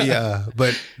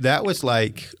 But that was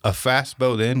like a fast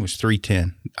bow then was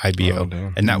 310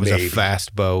 IBO. And that was a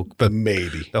fast bow. But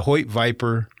maybe. The Hoyt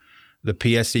Viper, the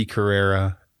PSC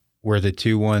Carrera were the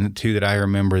two that I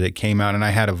remember that came out. And I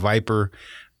had a Viper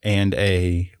and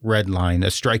a Redline,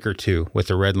 a Striker 2 with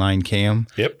a Redline cam.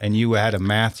 Yep. And you had a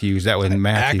Matthews. That was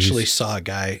Matthews. I actually saw a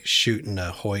guy shooting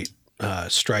a Hoyt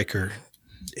Striker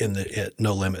at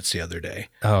No Limits the other day.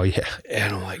 Oh yeah.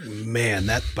 And I'm like, man,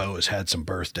 that bow has had some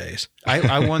birthdays.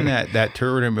 I won that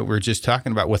tournament we were just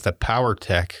talking about with a Power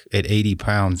Tech at 80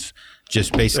 pounds.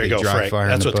 Just basically there you go, dry Frank. fire.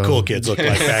 That's what the cool kids looked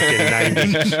like back in the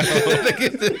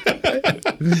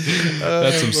 90s.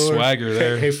 That's some swagger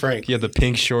there. Hey, Frank. You had the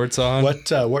pink shorts on.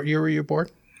 What year were you born?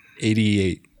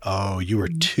 88. Oh, you were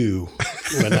 2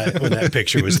 when that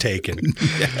picture was taken.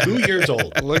 2 years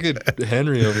old. Look at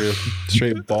Henry over here.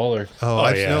 Straight baller.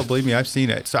 No, believe me, I've seen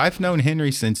it. So I've known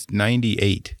Henry since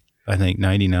 98, I think,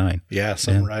 99. Yeah,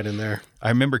 something right in there. I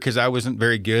remember because I wasn't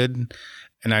very good.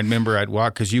 And I remember I'd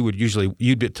walk, because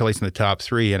you'd be placed in the top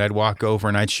 3, and I'd walk over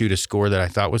and I'd shoot a score that I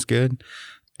thought was good.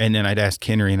 And then I'd ask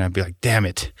Henry and I'd be like, damn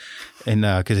it. And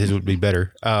because his would be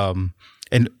better. And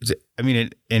I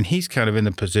mean, and he's kind of in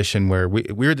the position where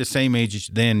we're the same age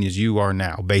then as you are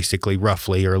now, basically,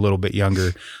 roughly, or a little bit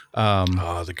younger.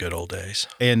 The good old days.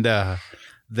 And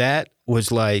that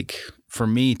was like, for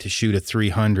me to shoot a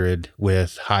 300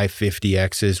 with high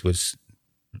 50Xs was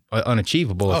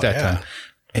unachievable at that time.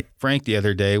 Frank the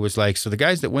other day was like, so the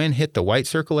guys that win hit the white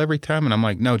circle every time? And I'm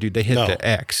like, no, dude, they hit the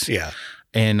X. Yeah.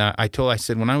 And I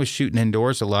said, when I was shooting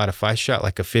indoors a lot, if I shot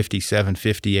like a 57,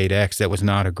 58X, that was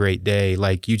not a great day.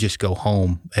 Like, you just go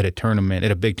home at a tournament,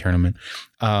 at a big tournament.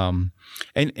 But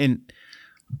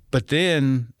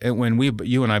then when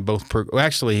you and I both,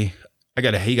 actually,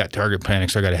 he got target panic,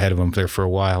 so I got ahead of him there for a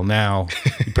while. Now,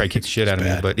 he probably kicked the shit out of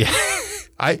me, but yeah,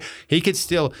 he could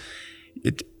still,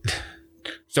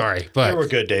 sorry, but there were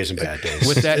good days and bad days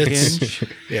with that hinge.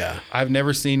 Yeah, I've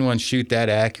never seen one shoot that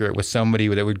accurate with somebody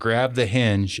that would grab the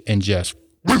hinge and just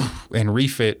and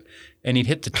refit, and he'd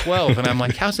hit the 12, and I'm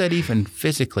like, how's that even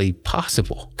physically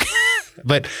possible?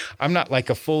 But I'm not like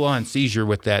a full-on seizure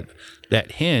with that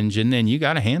hinge, and then you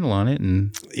got a handle on it,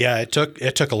 and yeah, it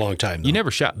took a long time. Though. You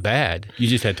never shot bad. You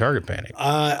just had target panic.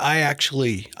 I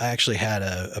actually had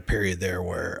a period there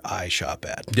where I shot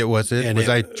bad. Was it? And was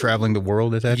I traveling the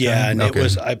world at that time? Yeah, and it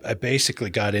was. I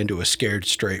basically got into a scared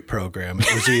straight program.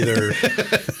 It was either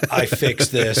I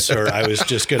fixed this or I was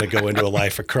just going to go into a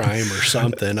life of crime or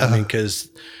something. I mean,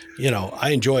 because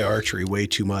I enjoy archery way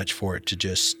too much for it to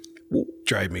just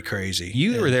drive me crazy.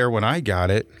 You were there when I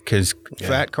got it because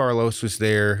Fat Carlos was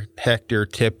there. Hector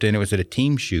tipped in. It was at a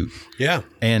team shoot. Yeah.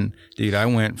 And dude, I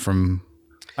went from,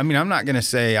 I'm not going to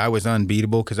say I was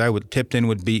unbeatable because Tipton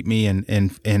would beat me and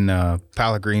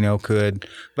Pellegrino could,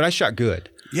 but I shot good.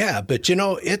 Yeah, but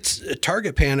it's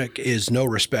target panic is no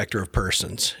respecter of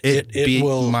persons. It beat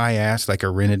my ass like a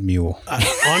rented mule.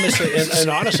 Honestly, and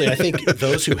honestly, I think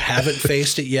those who haven't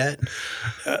faced it yet,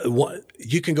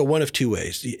 you can go one of two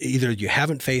ways. Either you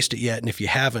haven't faced it yet, and if you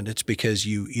haven't, it's because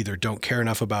you either don't care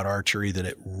enough about archery that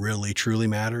it really truly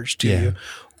matters to you,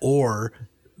 or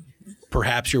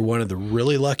perhaps you're one of the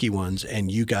really lucky ones and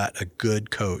you got a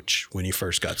good coach when you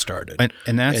first got started.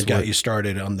 And that's got you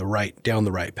started on down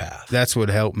the right path. That's what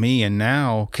helped me. And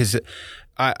now, because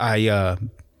I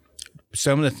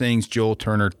some of the things Joel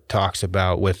Turner talks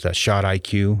about with shot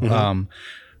IQ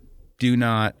do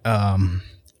not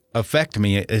affect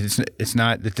me.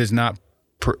 It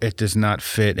does not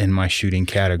fit in my shooting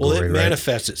category. Well, it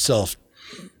manifests itself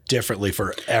differently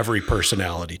for every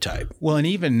personality type. Well, and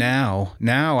even now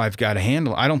I've got a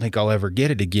handle. I don't think I'll ever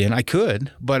get it again. I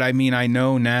could, but I mean, I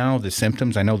know now the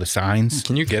symptoms. I know the signs.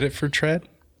 Can you get it for trad?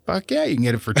 Fuck yeah, you can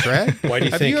get it for trad. Why do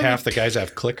you think half the guys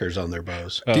have clickers on their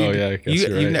bows? Oh, yeah, I guess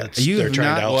you're right. They're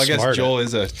trying to outsmart I guess Joel it.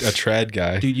 is a trad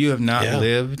guy. Dude, you have not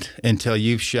lived until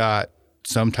you've shot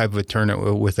some type of a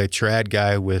tournament with a trad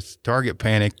guy with target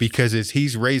panic, because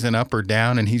he's raising up or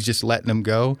down and he's just letting them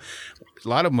go. A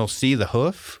lot of them will see the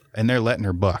hoof and they're letting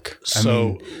her buck.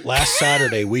 Last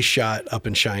Saturday we shot up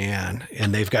in Cheyenne,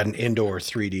 and they've got an indoor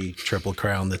 3D Triple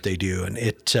Crown that they do. And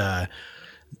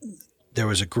there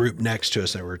was a group next to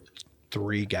us. There were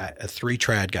three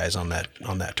trad guys on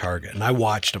that target. And I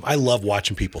watched them. I love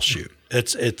watching people shoot.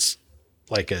 It's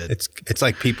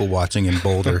like people watching in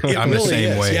Boulder. I'm really the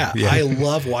same way. Yeah. I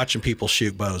love watching people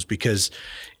shoot bows because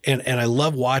I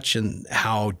love watching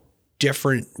how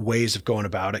different ways of going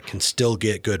about it can still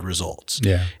get good results.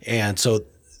 Yeah. And so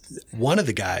one of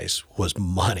the guys was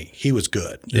money. He was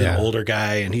good. An older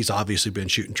guy, and he's obviously been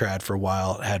shooting trad for a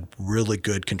while, had really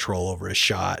good control over his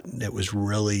shot. It was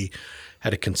really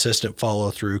had a consistent follow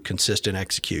through, consistent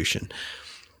execution.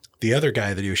 The other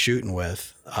guy that he was shooting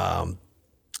with,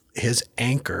 his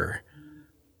anchor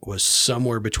was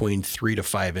somewhere between 3 to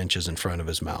 5 inches in front of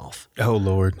his mouth. Oh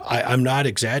Lord. I'm not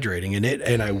exaggerating.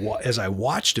 As I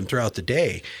watched him throughout the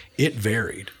day, it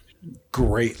varied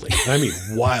greatly. I mean,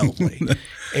 wildly.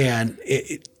 And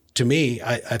to me,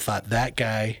 I thought that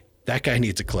guy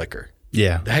needs a clicker.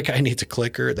 Yeah. That guy needs a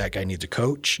clicker. That guy needs a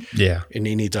coach. Yeah. And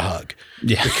he needs a hug.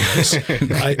 Yeah. Because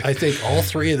I think all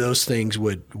three of those things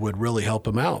would really help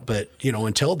him out. But,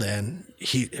 until then,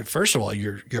 first of all,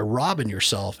 you're robbing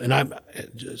yourself. And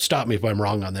stop me if I'm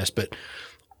wrong on this, but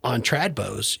on trad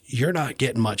bows, you're not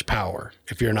getting much power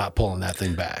if you're not pulling that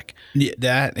thing back. Yeah,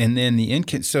 that, and then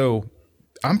so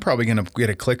I'm probably going to get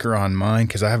a clicker on mine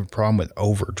because I have a problem with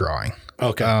overdrawing.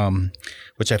 Okay.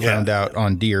 Which I found out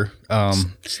on deer.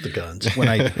 It's the guns. when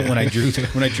I drew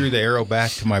the arrow back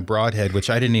to my broadhead,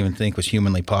 which I didn't even think was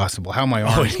humanly possible. How my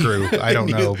arms grew, I don't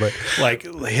know, but like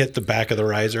hit the back of the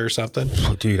riser or something.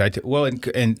 Oh, dude,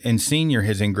 and Senior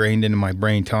has ingrained into my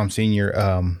brain. Tom Senior,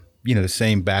 the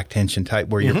same back tension type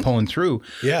where you're pulling through.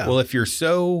 Yeah. Well, if you're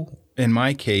in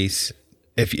my case,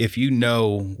 if you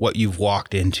know what you've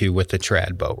walked into with the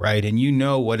trad bow, right, and you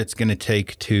know what it's going to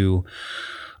take to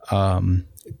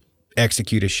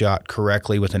execute a shot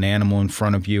correctly with an animal in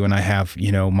front of you, and I have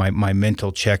my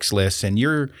mental checklist, and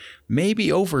you're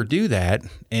maybe overdo that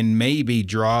and maybe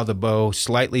draw the bow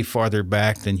slightly farther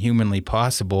back than humanly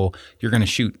possible, you're going to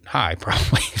shoot high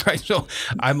probably, right? So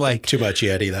I'm like, too much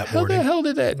Yeti that morning. How the hell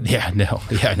did that? Yeah, no,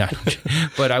 yeah, not.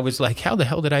 But I was like, how the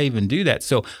hell did I even do that?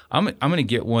 So I'm going to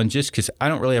get one just because I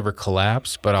don't really ever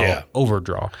collapse, but I'll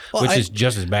overdraw, which is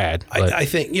just as bad. I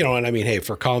think and I mean, hey,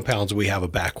 for compounds we have a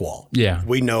back wall. Yeah,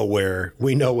 we know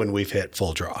when we've hit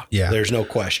full draw. Yeah, there's no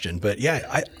question. But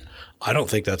yeah, I don't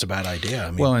think that's a bad idea. I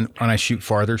mean, well, and I shoot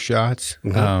farther shots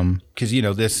because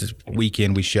this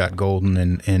weekend we shot golden,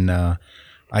 and I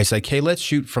was like, hey, let's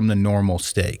shoot from the normal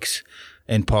stakes.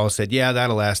 And Paul said, yeah,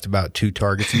 that'll last about 2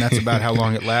 targets, and that's about how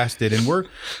long it lasted. And we're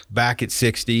back at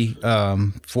 60,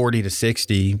 40 to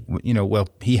 60. Well,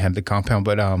 he had the compound,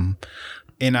 but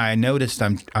and I noticed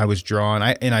I was drawing,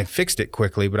 and I fixed it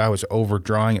quickly, but I was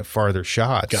overdrawing at farther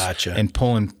shots. Gotcha. And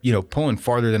pulling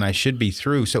farther than I should be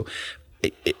through. So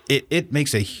it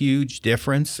makes a huge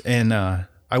difference. And I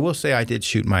will say I did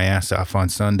shoot my ass off on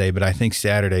Sunday, but I think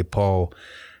Saturday Paul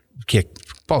kicked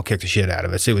the shit out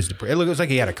of us. It was like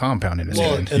he had a compound in his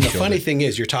hand. And the funny thing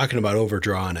is, you're talking about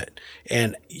overdrawing it,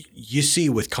 and you see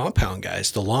with compound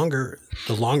guys, the longer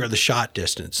the shot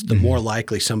distance, the more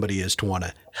likely somebody is to want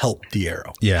to help the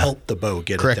arrow, help the bow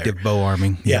get corrective it there. bow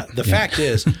arming. Yeah. The fact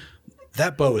is,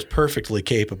 that bow is perfectly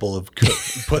capable of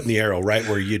putting the arrow right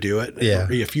where you do it. Yeah.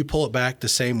 If you pull it back the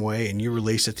same way and you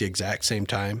release it the exact same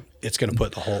time, it's going to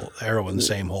put the whole arrow in the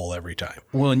same hole every time.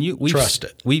 Well, and Trust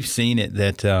it. We've seen it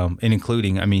that, and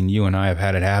including, I mean, you and I have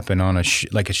had it happen on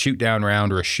like a shoot down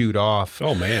round or a shoot off.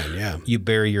 Oh man, yeah. You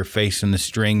bury your face in the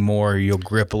string more, you'll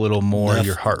grip a little more,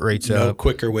 your heart rate's up. No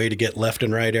quicker way to get left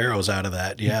and right arrows out of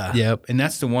that. Yeah. Yep. And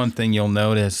that's the one thing you'll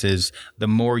notice is the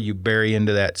more you bury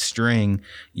into that string,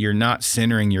 you're not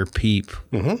centering your peep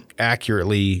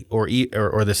accurately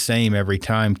or the same every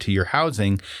time to your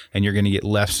housing, and you're going to get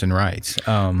lefts and rights.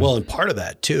 Well, and part of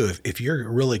that too, if you're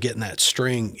really getting that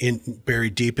string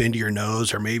buried deep into your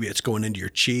nose, or maybe it's going into your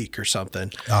cheek or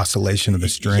something. Oscillation of the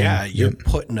string. Yeah, you're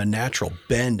putting a natural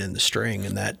bend in the string,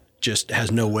 and that just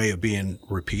has no way of being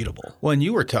repeatable. Well, and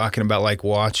you were talking about like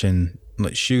watching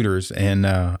shooters, and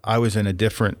I was in a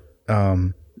different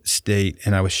state,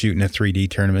 and I was shooting a 3D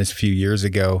tournament a few years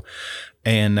ago,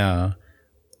 and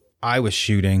I was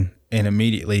shooting, and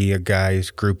immediately a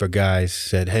group of guys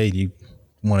said, "Hey, do you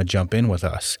want to jump in with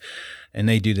us?" And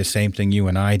they do the same thing you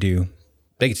and I do.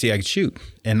 They could see I could shoot.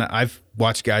 And I've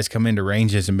watched guys come into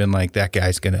ranges and been like, that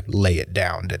guy's going to lay it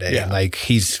down today. Yeah. Like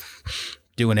he's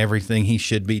doing everything he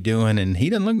should be doing, and he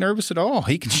doesn't look nervous at all.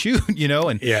 He can shoot,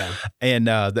 and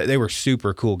they were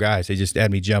super cool guys. They just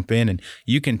had me jump in, and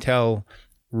you can tell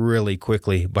really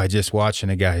quickly by just watching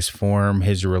a guy's form,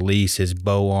 his release, his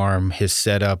bow arm, his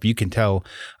setup. You can tell.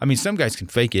 I mean, some guys can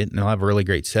fake it and they'll have a really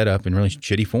great setup and really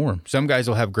shitty form. Some guys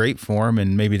will have great form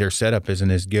and maybe their setup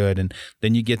isn't as good. And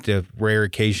then you get the rare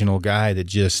occasional guy that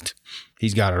just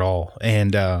he's got it all.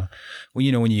 And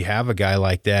when you have a guy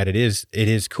like that, it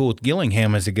is cool.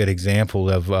 Gillingham is a good example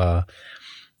of.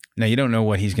 Now, you don't know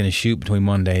what he's going to shoot between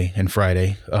Monday and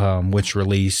Friday, which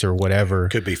release or whatever.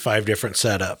 Could be 5 different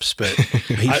setups, but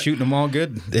he's shooting them all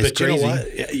good. It's crazy. You know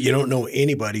what? You don't know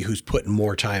anybody who's putting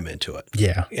more time into it.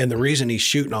 Yeah. And the reason he's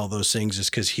shooting all those things is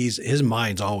because his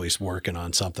mind's always working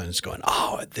on something. It's going,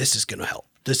 oh, this is going to help.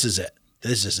 This is it.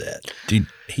 This is it. Dude,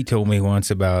 he told me once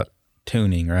about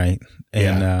tuning, right?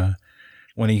 And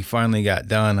when he finally got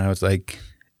done, I was like,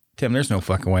 Tim, there's no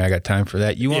fucking way I got time for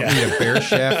that. You want me to bare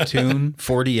shaft tune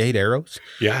 48 arrows?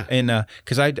 Yeah. And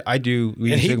because I do.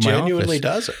 And he genuinely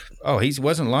does it. Oh, he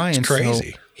wasn't lying. It's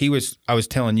crazy. So I was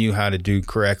telling you how to do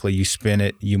correctly. You spin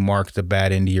it, you mark the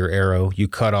bat into your arrow, you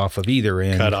cut off of either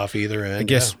end. I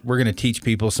guess we're going to teach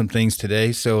people some things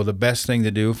today. So the best thing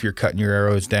to do if you're cutting your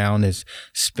arrows down is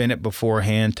spin it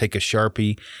beforehand, take a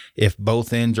Sharpie. If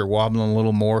both ends are wobbling a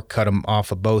little more, cut them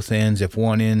off of both ends. If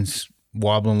one end's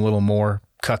wobbling a little more,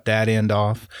 cut that end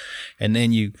off, and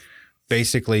then you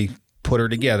basically put her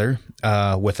together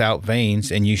without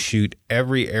vanes, and you shoot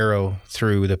every arrow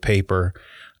through the paper.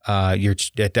 At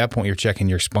that point, you're checking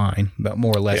your spine, but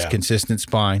more or less consistent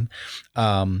spine.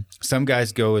 Some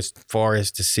guys go as far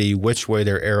as to see which way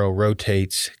their arrow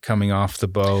rotates coming off the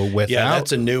bow.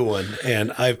 That's a new one,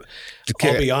 and I'll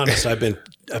be honest, I've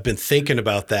been thinking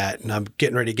about that, and I'm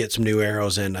getting ready to get some new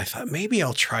arrows in. I thought maybe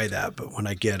I'll try that, but when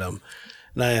I get them.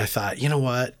 And I thought, you know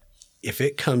what? If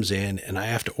it comes in and I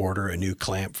have to order a new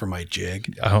clamp for my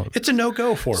jig, it's a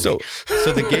no-go for me. So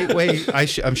the Gateway,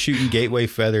 I'm shooting Gateway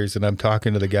feathers, and I'm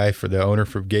talking to the guy for the owner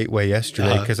from Gateway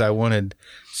yesterday because I wanted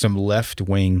some left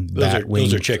wing bat wing.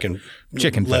 Those are chicken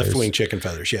feathers. Left wing chicken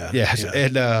feathers, yeah. Yes,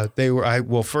 yeah.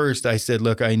 And first I said,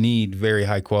 look, I need very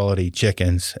high quality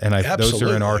chickens, and those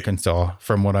are in Arkansas,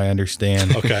 from what I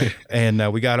understand. Okay.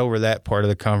 And we got over that part of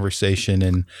the conversation,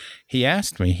 and he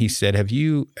asked me, he said, have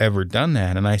you ever done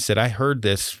that? And I said, I heard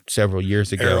this several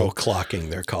years ago. Arrow clocking,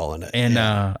 they're calling it. And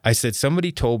I said,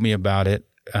 somebody told me about it.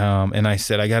 And I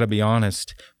said, I got to be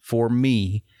honest, for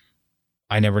me,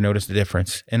 I never noticed the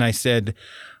difference. And I said,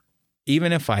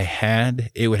 even if I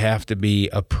had, it would have to be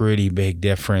a pretty big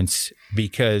difference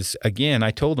because, again,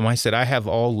 I told him, I said, I have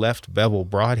all left bevel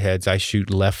broadheads. I shoot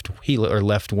left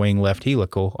wing, left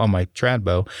helical on my trad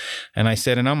bow. And I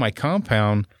said, and on my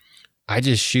compound, I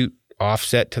just shoot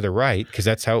offset to the right because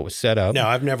that's how it was set up. No,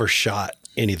 I've never shot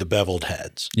any of the beveled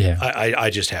heads. Yeah. I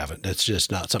just haven't. That's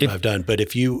just not something I've done. But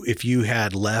if you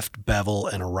had left bevel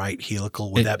and a right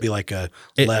helical, would that be like a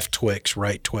left Twix,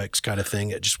 right Twix kind of thing?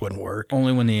 It just wouldn't work.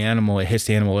 Only when it hits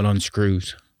the animal, it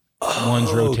unscrews.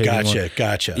 One's rotating.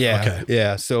 Gotcha. Yeah, okay.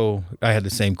 Yeah. So I had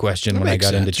the same question when I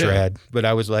got into trad, but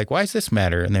I was like, "Why does this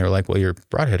matter?" And they were like, "Well, your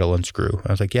broadhead will unscrew."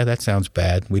 I was like, "Yeah, that sounds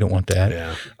bad. We don't want that."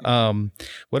 Yeah.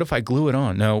 What if I glue it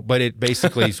on? No, but it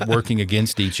basically is working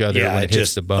against each other when it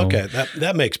hits the bone. Okay,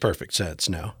 that makes perfect sense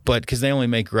now. But because they only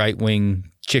make right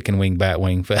wing, chicken wing, bat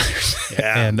wing feathers.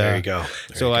 Yeah, and there you go.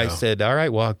 I said, "All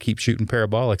right, well, I'll keep shooting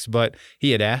parabolics." But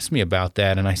he had asked me about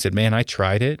that, and I said, "Man, I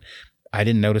tried it. I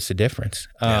didn't notice a difference."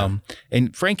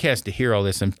 And Frank has to hear all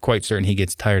this. I'm quite certain he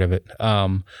gets tired of it.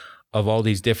 of all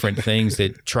these different things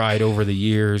that tried over the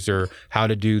years, or how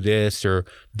to do this, or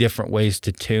different ways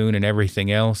to tune and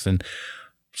everything else. And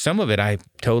some of it I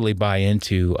totally buy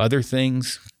into. Other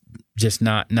things, just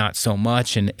not so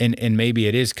much. And maybe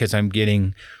it is because I'm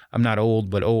not old,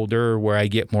 but older, where I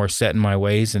get more set in my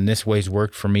ways, and this way's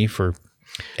worked for me for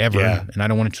ever, and I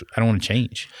don't want to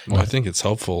change. Well, I think it's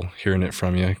helpful hearing it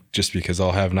from you, just because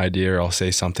I'll have an idea or I'll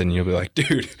say something and you'll be like,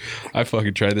 dude, I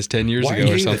fucking tried this 10 years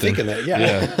ago or something. Thinking that?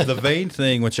 Yeah. The vein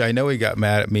thing, which I know he got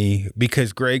mad at me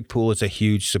because Greg Poole is a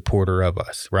huge supporter of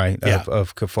us, right? Yeah.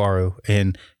 Of Kifaru,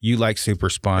 and you like Super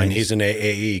Spines. And he's an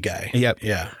AAE guy. Yep.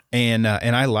 Yeah. And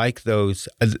I like those.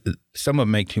 Some of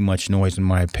them make too much noise, in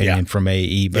my opinion, from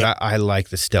AE, but I like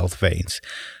the stealth veins.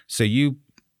 So you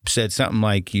said something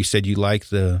like, you said you like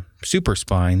the Super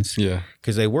Spines,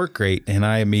 because they work great, and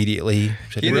I immediately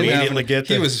said,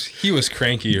 he was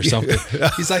cranky or something.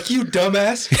 He's like, you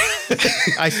dumbass.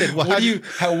 I said, well, what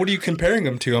are you comparing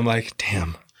them to? I'm like,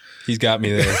 damn, he's got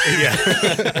me there.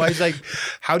 Well, he's like,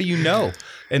 how do you know?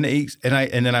 And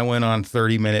then I went on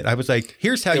 30 minutes. I was like,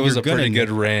 here's how it you're was a gonna pretty good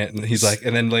rant. And he's like,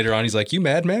 and then later on, he's like, you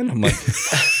mad, man? I'm like,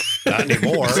 not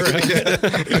anymore.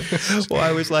 Well,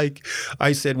 I was like,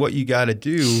 I said, what you got to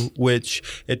do,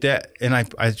 which at that, and I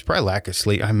probably lack of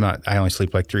sleep. I only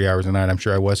sleep like 3 hours a night. I'm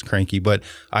sure I was cranky, but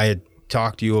I had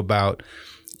talked to you about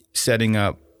setting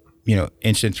up, 1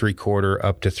 3/4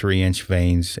 up to 3-inch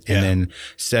veins, and then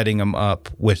setting them up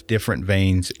with different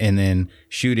veins, and then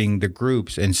shooting the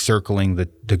groups and circling the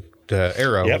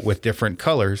arrow with different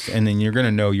colors, and then you're going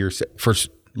to know for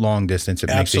long distance. It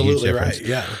makes a huge difference. Right.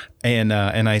 Yeah.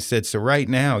 And I said, so right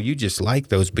now you just like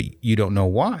those, but you don't know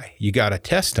why. You got to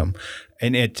test them.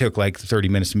 And it took like 30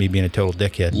 minutes of me being a total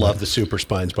dickhead. Love the Super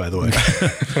Spines, by the way.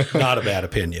 Not a bad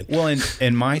opinion. Well,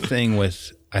 and my thing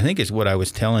with, I think it's what I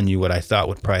was telling you, what I thought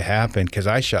would probably happen, because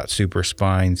I shot Super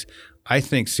Spines. I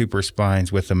think Super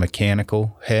Spines with a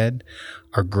mechanical head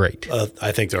are great.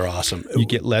 I think they're awesome. You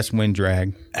get less wind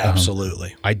drag.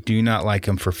 Absolutely. I do not like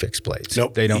them for fixed blades.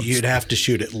 Nope. They don't. You'd have to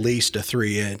shoot at least a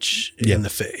 3-inch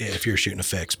if you're shooting a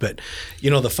fix. But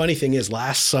the funny thing is,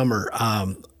 last summer,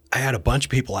 I had a bunch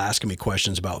of people asking me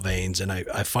questions about vanes, and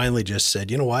I finally just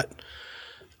said, you know what?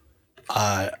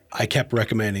 I kept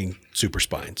recommending Super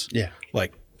Spines. Yeah.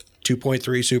 Like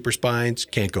 2.3 Super Spines,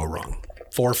 can't go wrong.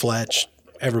 4 Fletch,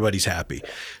 everybody's happy.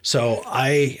 So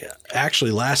I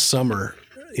actually last summer,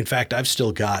 in fact, I've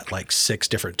still got like 6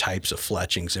 different types of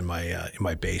fletchings in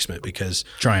my basement, because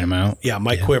trying them out. Yeah,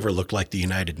 my quiver looked like the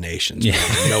United Nations,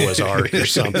 Noah's Ark or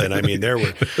something. I mean,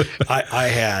 I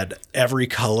had every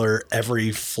color,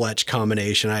 every fletch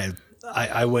combination.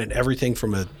 I went everything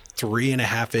from a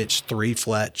 3.5-inch 3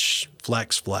 flex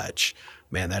fletch.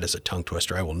 Man, that is a tongue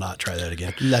twister. I will not try that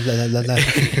again. La, la, la, la, la.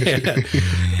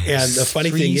 And the funny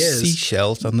thing is,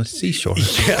 seashells on the seashore.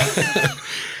 Yeah.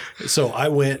 So I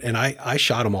went and I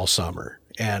shot them all summer.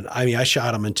 And I mean, I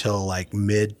shot them until like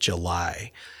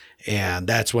mid-July. And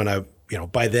that's when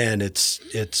by then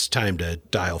it's time to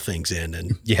dial things in.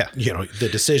 And, the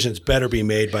decisions better be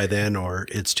made by then or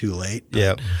it's too late.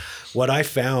 Yeah. What I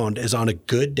found is, on a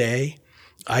good day,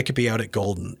 I could be out at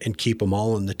Golden and keep them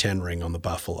all in the 10 ring on the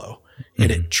Buffalo.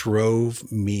 And it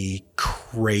drove me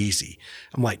crazy.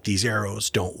 I'm like, these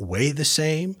arrows don't weigh the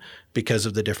same because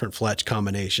of the different fletch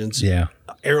combinations. Yeah.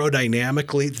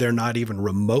 Aerodynamically, they're not even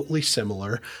remotely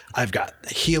similar. I've got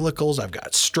helicals, I've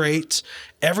got straights.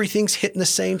 Everything's hitting the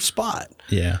same spot.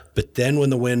 Yeah. But then when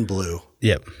the wind blew,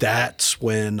 that's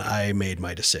when I made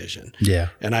my decision. Yeah.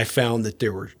 And I found that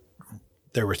there were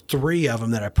 3 of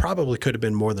them that I probably could have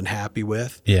been more than happy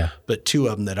with. Yeah. But 2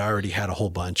 of them that I already had a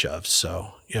whole bunch of.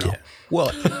 So, Yeah.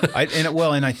 Well,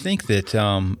 and I think that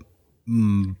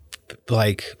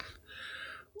like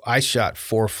I shot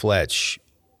 4 Fletch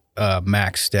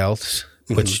max stealths,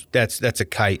 which that's a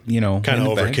kite, kind of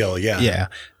overkill. Yeah. Yeah.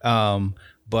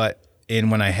 But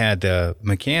when I had the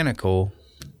mechanical,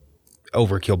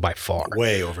 overkill by far.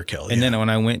 Way overkill. And then when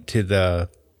I went to the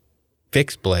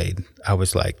fixed blade, I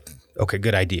was like, okay,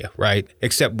 good idea, right?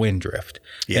 Except wind drift.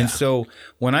 Yeah. And so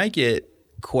when I get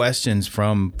questions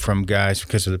from guys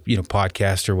because of the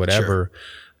podcast or whatever,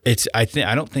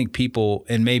 I don't think people,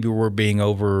 and maybe we're being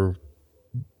overly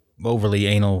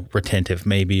anal retentive,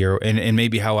 maybe, and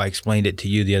maybe how I explained it to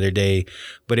you the other day.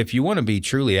 But if you want to be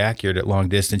truly accurate at long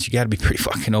distance, you got to be pretty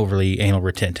fucking overly anal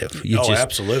retentive.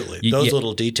 Absolutely. Those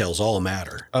little details all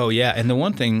matter. Oh yeah, and the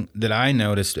one thing that I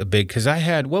noticed because I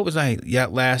had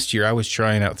last year I was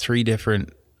trying out 3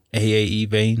 different AAE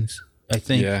veins, I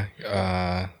think.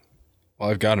 Yeah. Well,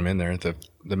 I've got them in there.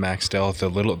 The Max Stealth, the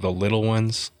little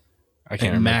ones. I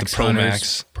can't remember. Max The Pro Hunters,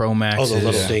 Max. Pro Max. Oh, the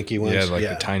little stinky ones. Yeah, like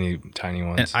the tiny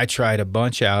ones. And I tried a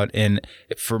bunch out, and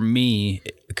for me,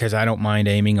 because I don't mind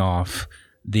aiming off,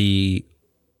 the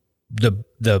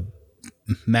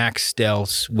Max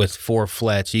Stealths with 4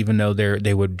 flets, even though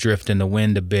they would drift in the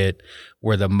wind a bit,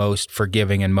 were the most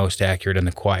forgiving and most accurate and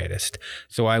the quietest.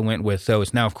 So I went with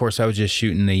those. Now, of course, I was just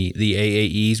shooting the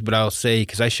AAEs, but I'll say,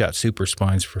 because I shot Super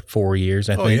Spines for 4 years,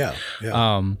 I think.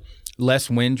 Yeah. Less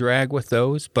wind drag with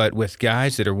those, but with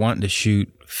guys that are wanting to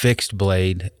shoot fixed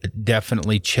blade,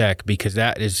 definitely check, because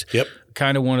that is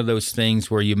kind of one of those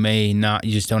things where you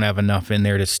just don't have enough in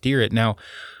there to steer it. Now,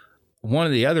 one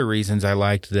of the other reasons I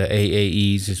liked the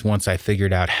AAEs is once I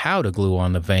figured out how to glue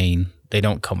on the vane, they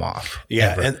don't come off.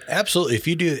 Yeah, ever. and absolutely. If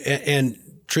you do, and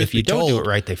truth if you be told, don't do it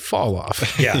right, they fall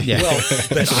off. Yeah. Well,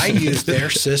 but I use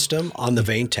their system on the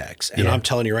Vane Techs, and I'm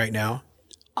telling you right now,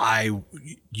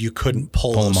 you couldn't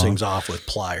pull those things off with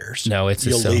pliers. No,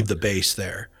 you'll leave the base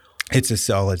there. It's a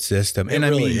solid system. It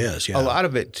really is, yeah. A lot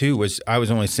of it, too, was I was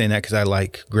only saying that because I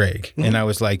like Greg. And I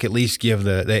was like, at least give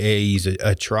the AAEs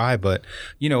a try. But,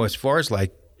 as far as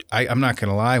like, I'm not going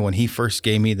to lie, when he first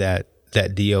gave me that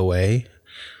DOA,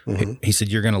 he said,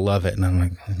 you're going to love it. And I'm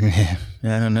like, I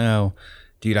don't know.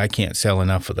 Dude, I can't sell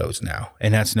enough of those now,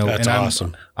 and that's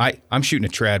awesome. I'm shooting a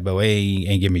trad bow. They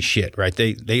ain't give me shit, right?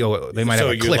 They might have a clicker or something.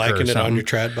 So you're liking it on your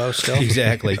trad bow still?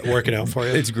 Exactly, working out for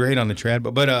you. It's great on the trad bow,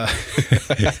 but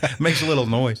makes a little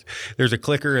noise. There's a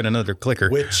clicker and another clicker.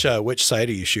 Which side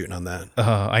are you shooting on that?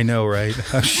 I know, right?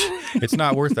 It's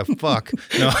not worth a fuck.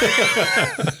 No,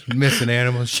 missing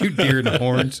animals, shoot deer in the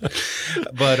horns,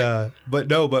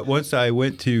 but once I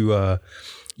went to.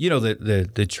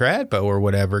 The trad bow or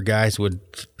whatever, guys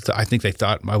I think they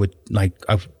thought I would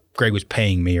Greg was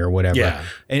paying me or whatever. Yeah.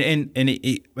 And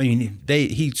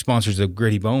he sponsors the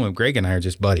Gritty Bowman. Greg and I are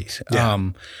just buddies. Yeah.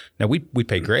 Now we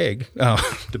pay Greg,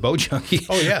 the bow junkie.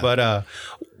 Oh yeah. But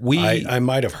I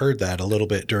might have heard that a little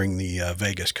bit during the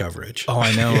Vegas coverage. Oh,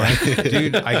 I know, right?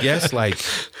 Dude, I guess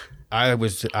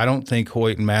I don't think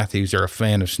Hoyt and Matthews are a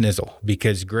fan of Snizzle,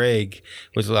 because Greg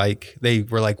was like, they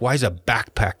were like, why is a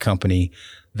backpack company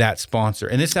that sponsor?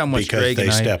 And this is how much because Greg they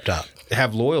and I stepped up.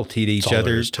 Have loyalty to each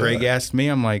other. Greg asked me,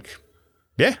 I'm like,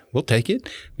 yeah, we'll take it.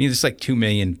 It's like 2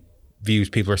 million views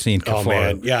people are seeing Kafar. Oh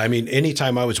man, yeah. I mean,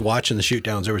 anytime I was watching the shoot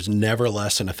downs, there was never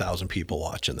less than 1,000 people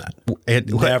watching that.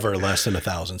 Never less than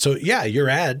 1,000. So yeah, your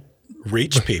ad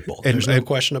reached people. There's no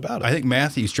question about it. I think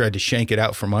Matthews tried to shank it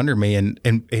out from under me, and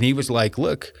he was like,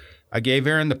 look, I gave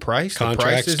Aaron the price. Contract's the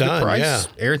price is done. The price. Yeah.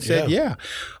 Aaron said, yeah.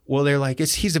 Well, they're like,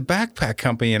 he's a backpack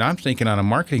company, and I'm thinking on a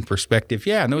marketing perspective,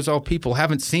 yeah, and those all people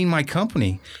haven't seen my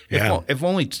company. Yeah. If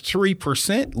only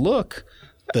 3% look,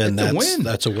 then that's a win.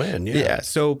 That's a win. Yeah. Yeah.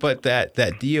 So, but that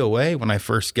DOA, when I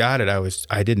first got it,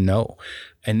 I didn't know,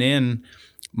 and then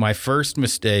my first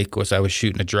mistake was I was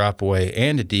shooting a drop away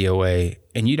and a DOA,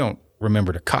 and you don't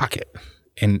remember to cock it,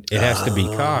 and it has to be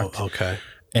cocked. Okay.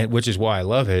 And which is why I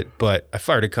love it. But I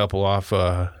fired a couple off.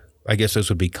 I guess those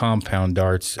would be compound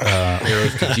darts,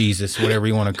 arrows to Jesus, whatever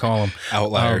you want to call them.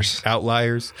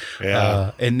 Outliers.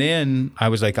 Yeah. And then I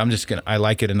was like, I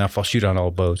like it enough. I'll shoot on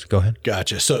all bows. Go ahead.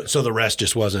 Gotcha. So the rest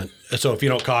just wasn't. So if you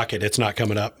don't cock it, it's not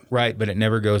coming up. Right, but it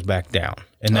never goes back down,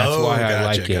 and that's why I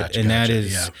like it. And that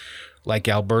is. Like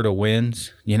Alberta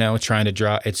wins, trying to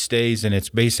draw, it stays, and it's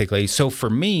basically, so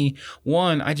for me,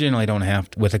 one, I generally don't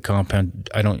have to, with a compound,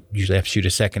 I don't usually have to shoot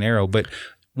a second arrow, but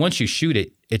once you shoot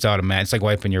it, it's automatic. It's like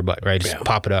wiping your butt, right? Just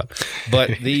pop it up. But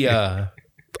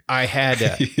I had,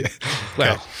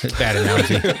 well, bad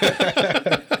analogy.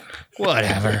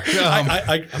 Whatever.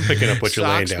 I'm picking up what you're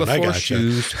laying down. I got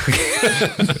shoes.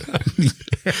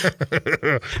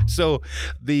 So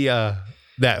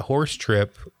that horse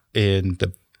trip in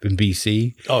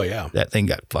BC. Oh yeah, that thing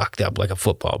got fucked up like a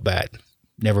football bat.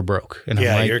 Never broke. And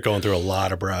yeah, you're going through a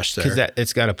lot of brush there. Because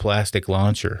it's got a plastic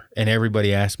launcher, and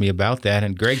everybody asked me about that,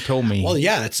 and Greg told me. Well,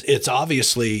 yeah, it's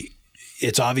obviously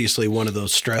one of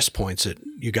those stress points that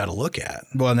you got to look at.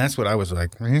 Well, and that's what I was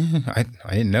like. I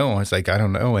didn't know. I was like, I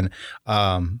don't know, and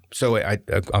so I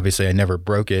obviously I never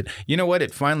broke it. You know what?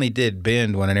 It finally did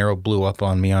bend when an arrow blew up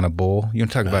on me on a bull. You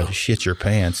want to talk about shit your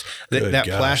pants? That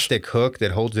plastic hook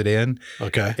that holds it in.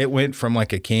 Okay, it went from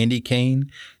like a candy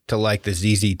cane to like the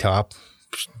ZZ Top.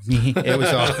 It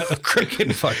was all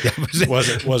freaking fucked up.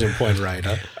 Wasn't pointing right,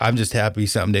 huh? I'm just happy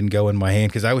something didn't go in my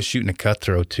hand, because I was shooting a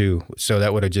cutthroat too, so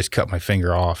that would have just cut my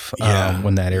finger off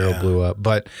when that arrow blew up.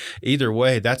 But either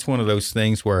way, that's one of those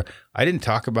things where I didn't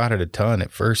talk about it a ton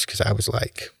at first, because I was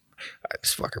like,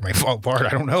 this fucker might fall apart. I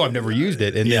don't know. I've never used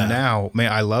it. And then now,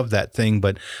 man, I love that thing.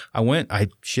 But I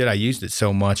used it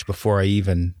so much before I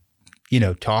even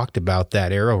talked about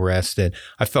that arrow rest, that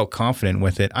I felt confident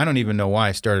with it. I don't even know why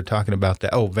I started talking about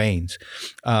that. Oh, vanes.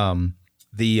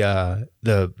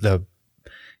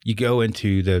 You go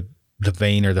into the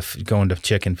vane, or go into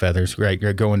chicken feathers, right?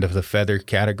 You go into the feather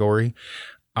category.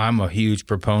 I'm a huge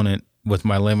proponent, with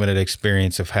my limited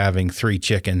experience, of having 3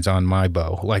 chickens on my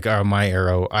bow, like on my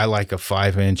arrow. I like a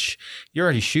 5-inch. You're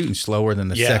already shooting slower than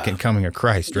the second coming of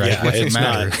Christ, right? Yeah, What's it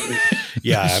matter?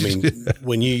 I mean,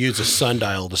 when you use a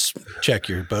sundial to check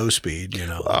your bow speed,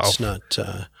 it's not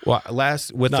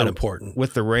important.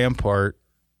 With the Rampart,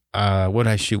 what did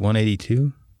I shoot?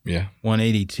 182? Yeah.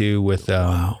 182 with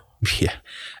wow. Yeah.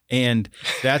 And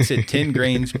that's at 10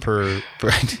 grains per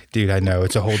dude, I know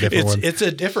it's a whole different one. It's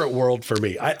a different world for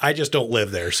me. I just don't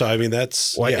live there. So I mean,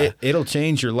 that's it'll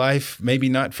change your life, maybe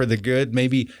not for the good.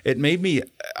 Maybe it made me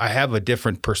I have a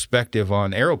different perspective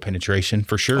on arrow penetration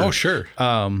for sure. Oh, sure.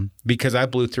 Because I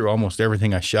blew through almost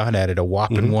everything I shot at a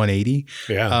whopping 180.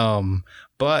 Yeah.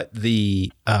 But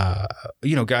the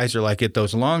guys are like, at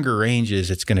those longer ranges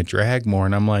it's going to drag more,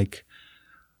 and I'm like,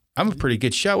 I'm a pretty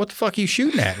good shot. What the fuck are you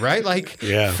shooting at, right? Like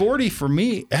 40 for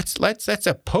me, that's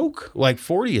a poke. Like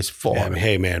 40 is far. Yeah, I mean,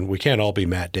 hey man, we can't all be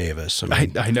Matt Davis. I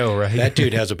know, right? That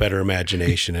dude has a better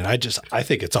imagination, and I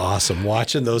think it's awesome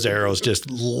watching those arrows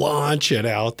just launching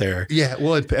out there. Yeah,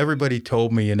 well, everybody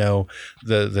told me,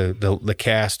 the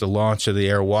cast, the launch of the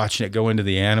arrow, watching it go into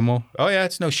the animal. Oh yeah,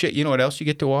 it's no shit. You know what else you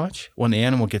get to watch? When the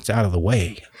animal gets out of the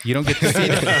way. You don't get to see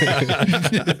that.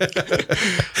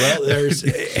 Well,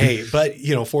 but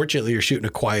fortunately, you're shooting a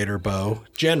quieter bow.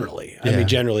 Generally, I mean,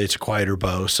 it's a quieter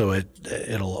bow, so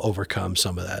it'll overcome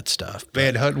some of that stuff.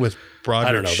 Bad hunt with Broderick.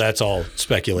 I don't know. That's all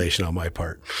speculation on my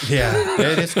part. Yeah,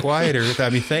 it is quieter.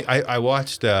 I mean, I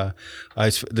watched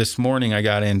this morning. I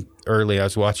got in early. I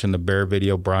was watching the bear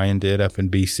video Brian did up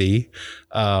in BC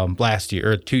last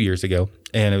year or 2 years ago.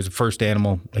 And it was the first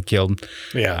animal I killed.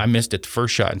 Yeah. I missed it the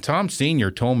first shot. And Tom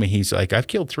Sr. told me, he's like, I've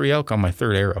killed 3 elk on my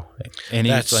 3rd arrow. And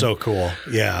that's like, so cool.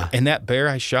 Yeah. And that bear,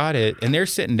 I shot it, and they're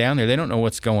sitting down there. They don't know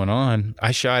what's going on.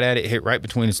 I shot at it, hit right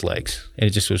between his legs. And it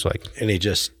just was like. And he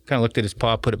just. Kind of looked at his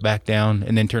paw, put it back down,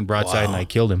 and then turned broadside, and I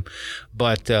killed him.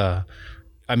 But, I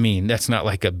mean, that's not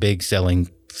like a big selling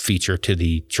feature to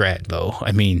the Trat bow.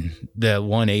 I mean, the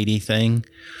 180 thing,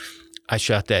 I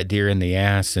shot that deer in the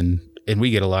ass, and we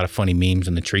get a lot of funny memes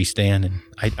in the tree stand. And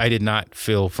I did not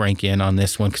fill Frank in on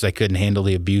this one because I couldn't handle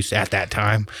the abuse at that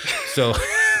time. So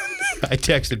I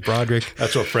texted Broderick.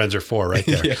 That's what friends are for right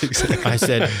there. Yeah, exactly.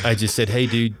 I just said, hey,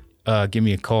 dude, give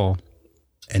me a call.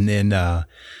 And then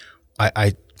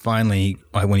I finally,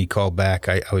 when he called back,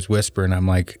 I was whispering. I'm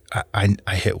like,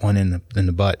 I hit one in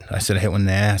the butt. I said I hit one in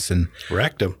the ass and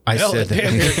wrecked him. I said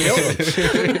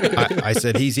I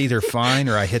said he's either fine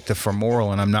or I hit the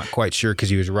femoral, and I'm not quite sure because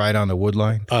he was right on the wood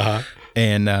line.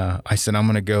 And I said, I'm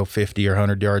going to go 50 or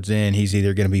 100 yards in. He's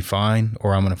either going to be fine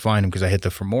or I'm going to find him because I hit the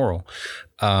femoral.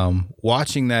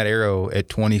 Watching that arrow at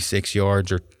 26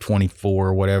 yards or 24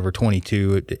 or whatever,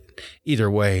 22,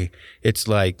 either way, it's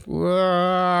like, oh,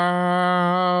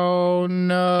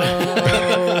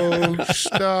 no,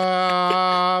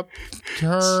 stop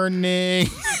turning.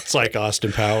 It's like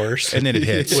Austin Powers. And then it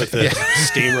hits. With the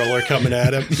steamroller coming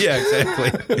at him. Yeah,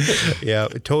 exactly. Yeah,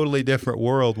 a totally different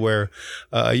world where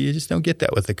you just don't get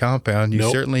that with the compound. You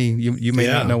certainly, you may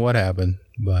not know what happened.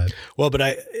 But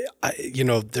I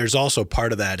there's also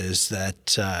part of that is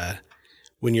that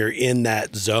when you're in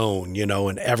that zone,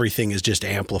 and everything is just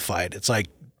amplified. It's like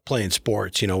playing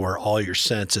sports, where all your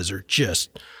senses are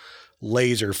just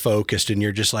laser focused and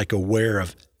you're just like aware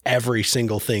of every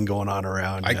single thing going on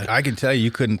around you. I can tell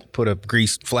you couldn't put a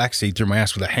greased flaxseed through my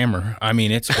ass with a hammer. I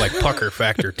mean, it's like pucker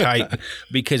factor tight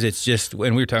because it's just,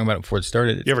 and we were talking about it before it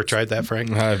started. You ever tried that,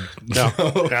 Frank? No,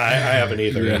 I haven't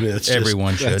either. Yeah. I mean,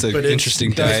 everyone should. That's an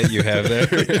interesting diet you have there.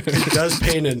 It does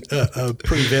paint a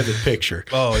pretty vivid picture.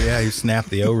 Oh, yeah, you snap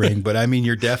the O-ring. But I mean,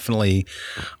 you're definitely,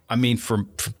 I mean, for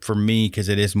me, because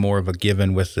it is more of a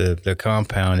given with the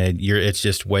compound, it's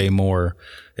just way more,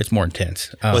 it's more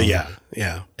intense.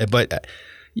 Yeah. But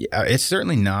it's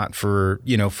certainly not for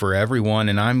everyone.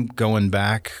 And I'm going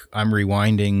back, I'm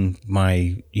rewinding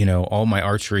my, all my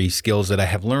archery skills that I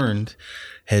have learned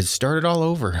has started all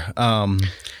over.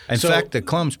 In fact, the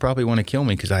clums probably want to kill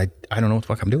me because I don't know what the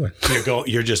fuck I'm doing.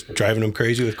 You're just driving them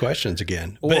crazy with questions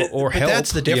again. But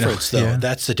that's the difference, though. Yeah.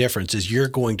 That's the difference is you're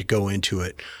going to go into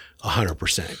it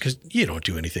 100% because you don't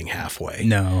do anything halfway.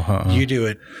 No, you do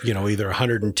it, either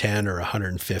 110 or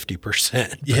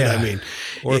 150%. Yeah, I mean,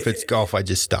 or if it's golf, I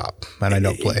just stop and I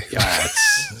don't play. Yeah,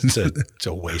 it's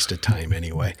a waste of time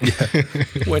anyway. Yeah.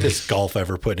 When does golf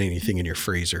ever put anything in your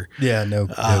freezer? Yeah, no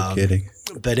kidding.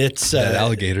 But it's that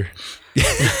alligator.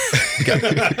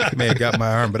 May have got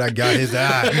my arm, but I got his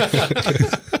eye.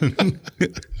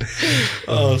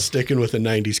 Oh, sticking with the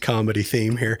 90s comedy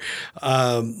theme here.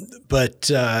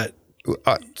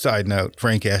 Side note,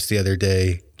 Frank asked the other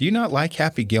day, do you not like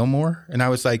Happy Gilmore? And I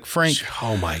was like, Frank.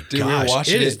 Oh my Dude, we were gosh.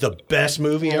 watching It is the best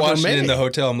movie We're ever watching made. it in the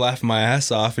hotel. I'm laughing my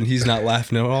ass off, and he's not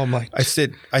laughing at all. I'm like, I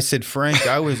said, Frank,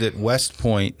 I was at West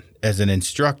Point as an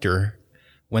instructor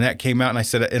when that came out. And I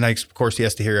said, of course, he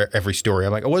has to hear every story.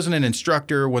 I'm like, I wasn't an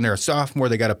instructor. When they're a sophomore,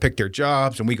 they got to pick their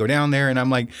jobs. And we go down there. And I'm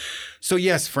like, so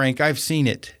yes, Frank, I've seen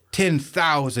it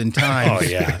 10,000 times. Oh,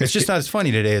 yeah. It's just not as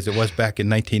funny today as it was back in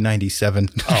 1997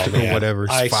 or whatever.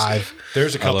 It's 5.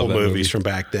 There's a couple that movies movie. from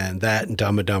back then, that and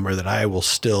Dumb and Dumber, that I will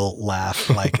still laugh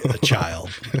like a child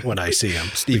when I see them.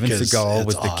 Steven Seagal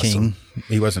was the king.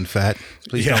 He wasn't fat.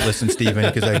 Please don't listen, Steven,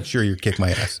 because I'm sure you'd kick my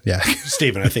ass. Yeah.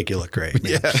 Steven, I think you look great.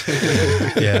 Man.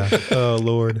 Yeah. Oh,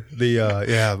 Lord.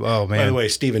 Oh, man. By the way,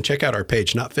 Steven, check out our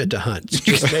page, Not Fit to Hunt. It's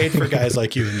just made for guys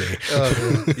like you and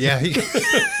me. Yeah.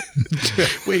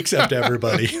 We accept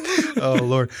everybody. Oh,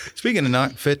 Lord. Speaking of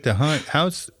not fit to hunt,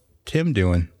 how's Tim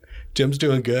doing? Tim's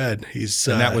doing good. He's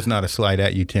And that was not a slide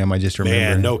at you, Tim. I just remember.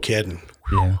 man, no kidding.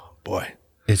 Yeah. Boy.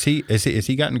 Is he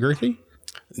gotten girthy?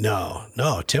 No,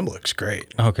 Tim looks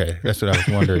great. Okay. That's what I was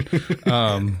wondering.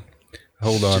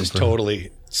 Hold on. Just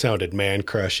totally sounded man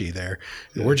crushy there.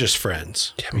 We're just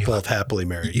friends. We're both happily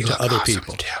married to other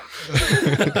people.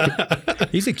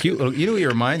 He's a cute little, you know who he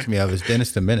reminds me of is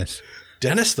Dennis the Menace.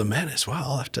 Dennis the Menace. Wow,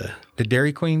 I'll have to. The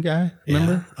Dairy Queen guy,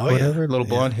 remember? Oh, yeah. Whatever, little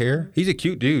blonde hair. He's a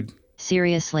cute dude.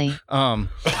 Seriously. Trying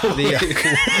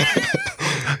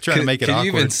to make it can awkward.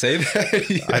 you even say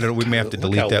that? I don't know. We may have to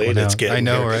delete how that late one it's out. getting I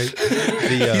know, here. right?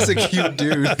 He's a cute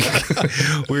dude.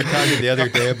 We were talking the other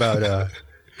day about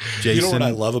Jason. You know what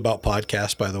I love about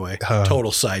podcasts, by the way?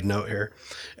 Total side note here.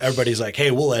 Everybody's like, hey,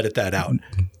 we'll edit that out.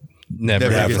 Never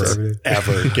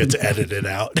Ever gets edited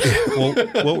out. Well,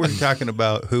 what we're talking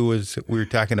about, we were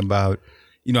talking about,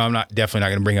 you know, I'm definitely not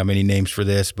going to bring up any names for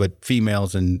this, but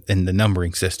females in the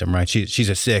numbering system, right? She's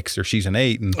a 6 or she's an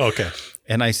 8. And, Okay.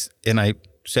 and I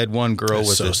said one girl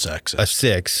That's was so a sexist.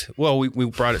 6. Well, we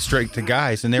brought it straight to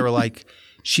guys and they were like,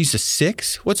 she's a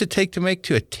 6? What's it take to make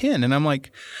to a 10? And I'm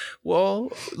like,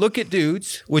 well, look at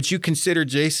dudes. Would you consider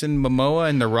Jason Momoa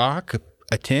and The Rock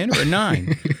a 10 or a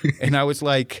 9? And I was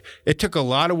like, it took a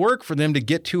lot of work for them to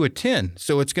get to a 10.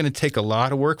 So it's going to take a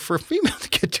lot of work for a female to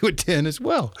get to a 10 as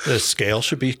well. The scale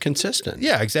should be consistent.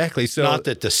 Yeah, exactly. So Not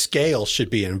that the scale should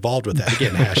be involved with that.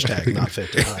 Again, hashtag not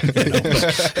fit to hunt. You know,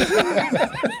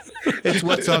 but it's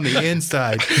what's on the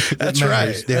inside. that's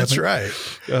right. That's right.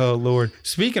 Oh, Lord.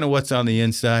 Speaking of what's on the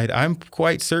inside, I'm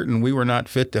quite certain we were not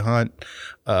fit to hunt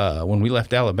when we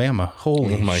left Alabama.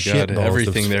 Holy Oh my shit God, balls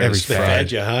everything of there is They fried.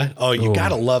 fed you, huh? Oh, you got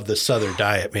to love the Southern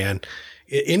diet, man.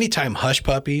 Anytime hush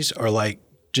puppies are like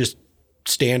just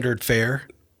standard fare,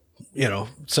 you know,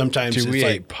 sometimes Dude, it's we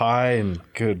like, ate pie and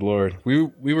good Lord. We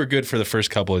were good for the first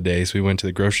couple of days. We went to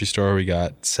the grocery store. We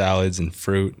got salads and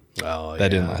fruit. oh, That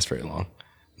didn't last very long.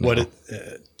 What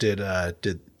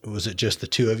was it just the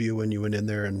two of you when you went in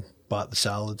there and bought the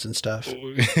salads and stuff?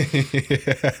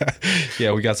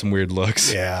 Yeah, we got some weird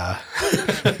looks. Yeah.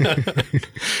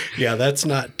 Yeah, that's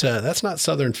not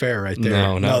Southern fare right there.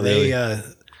 No, not they, really.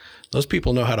 those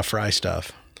people know how to fry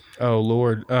stuff. Oh,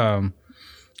 Lord.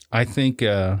 I think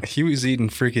He was eating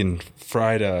freaking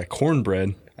fried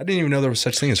cornbread. I didn't even know there was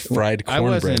such thing as fried I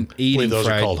cornbread. wasn't I eating believe those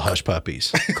fried are called hush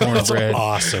puppies. cornbread.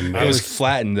 Awesome, man. It was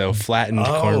flattened though, flattened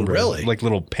Oh, cornbread. really? Like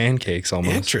little pancakes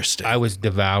almost. Interesting. I was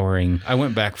devouring. I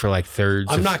went back for like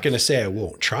thirds. I'm of- not going to say I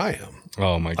won't try them.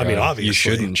 Oh my god! mean, you obviously,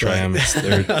 shouldn't try them.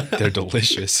 but- They're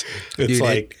delicious. It's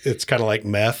Dude, it's kind of like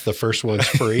meth. The first one's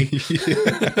free,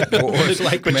 or it's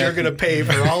like but meth. you're going to pay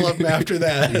for all of them after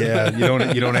that. Yeah,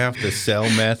 you don't have to sell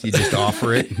meth. You just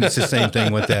offer it. It's the same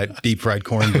thing with that deep fried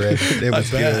cornbread. It was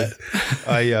good.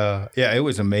 bet. It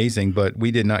was amazing. But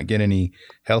we did not get any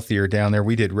healthier down there.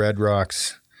 We did Red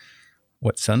Rocks.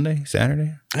 What, Sunday,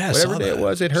 Saturday, Yeah, I whatever saw day it that.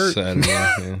 was, it hurt. Saturday,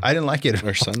 yeah. I didn't like it.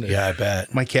 Or Sunday. Yeah, I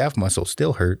bet. My calf muscle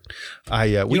still hurt. We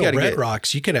You know, got to Red get.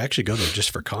 Rocks, you can actually go there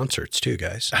just for concerts too,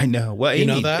 guys. I know. Well, You Amy,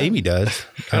 know that? Amy does.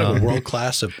 Kind of a world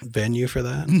class venue for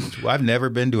that. Well, I've never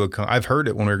been to I've heard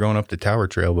it when we were going up the Tower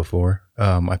Trail before.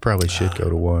 I probably should go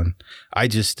to one. I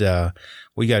just,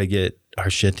 we got to get our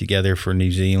shit together for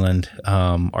New Zealand.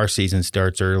 Our season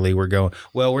starts early. We're going.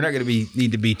 Well, we're not going to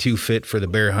need to be too fit for the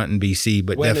bear hunt in BC,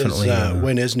 but definitely.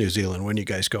 When is New Zealand? When are you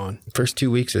guys going? First 2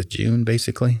 weeks of June,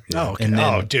 basically. Oh, okay.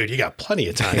 And dude, you got plenty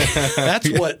of time.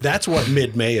 That's what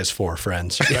mid-May is for,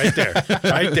 friends. Right there,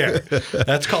 right there.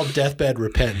 That's called deathbed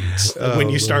repentance. When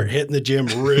you start hitting the gym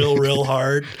real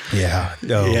hard. Yeah.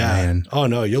 Oh man. Oh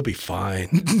no, you'll be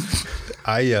fine.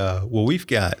 Well, we've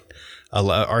got.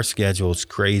 Our schedule is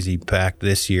crazy packed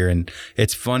this year, and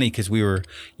it's funny because we were,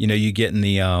 you get in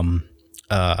the,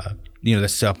 the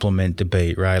supplement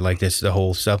debate, right? Like the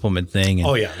whole supplement thing. And,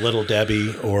 Little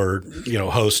Debbie or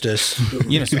Hostess.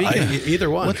 Speaking of, either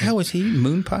one. What the hell was he?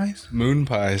 Moon pies? Moon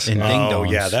pies. And ding dongs. Oh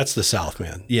yeah, that's the South,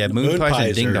 man. Yeah, moon pies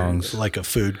and ding dongs. Like a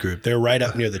food group. They're right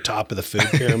up near the top of the food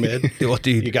pyramid. Well,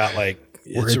 dude, you got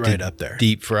it's right up there.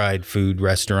 Deep fried food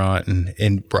restaurant,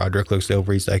 and Broderick looks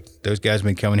over. He's like, "Those guys have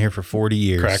been coming here for 40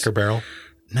 years." Cracker Barrel?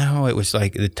 No, it was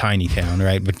like the tiny town,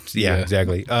 right? But yeah.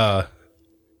 Exactly. What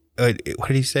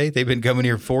did he say? They've been coming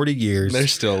here 40 years. They're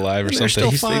still alive or something.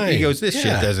 Still fine. He goes, "This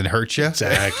shit doesn't hurt you."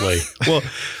 Exactly. Well,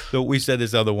 we said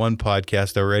this on the one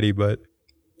podcast already, but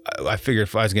I figured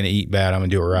if I was going to eat bad, I'm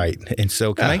going to do it right. And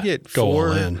so, can I get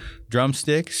 4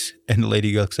 drumsticks? And the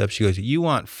lady looks up. She goes, "You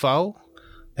want pho?"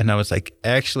 And I was like,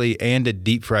 actually, and a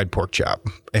deep fried pork chop,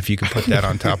 if you can put that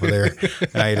on top of there.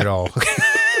 And I ate it all.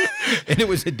 And it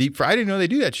was a deep fried. I didn't know they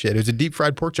do that shit. It was a deep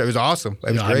fried pork chop. It was awesome.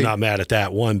 It was great. I'm not mad at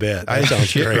that one bit. That sounds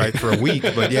shit great. Right for a week,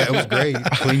 but yeah, it was great.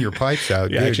 Clean your pipes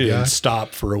out. You actually didn't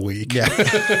stop for a week. Yeah.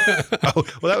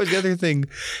 Well, that was the other thing.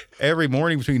 Every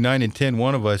morning between 9 and 10,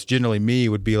 one of us, generally me,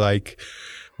 would be like,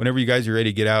 whenever you guys are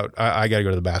ready to get out, I got to go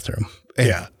to the bathroom.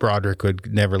 And Broderick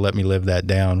would never let me live that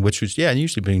down, which was,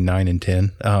 usually between 9 and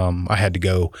 10. I had to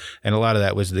go. And a lot of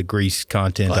that was the grease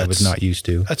content I was not used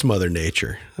to. That's Mother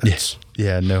Nature. Yes.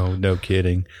 Yeah, no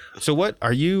kidding. So what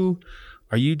are you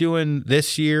doing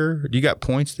this year? Do you got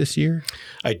points this year?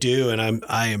 I do. And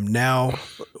I am now,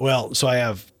 so I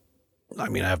have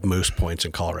moose points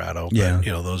in Colorado. But,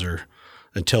 those are,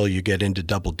 until you get into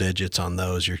double digits on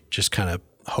those, you're just kind of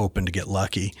hoping to get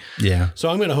lucky. Yeah. So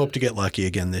I'm going to hope to get lucky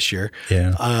again this year.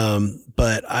 Yeah.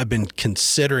 But I've been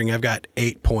considering, I've got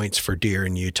 8 points for deer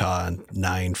in Utah and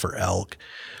 9 for elk.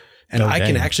 And I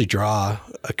can actually draw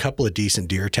a couple of decent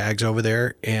deer tags over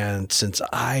there. And since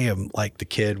I am like the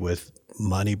kid with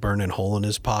money burning a hole in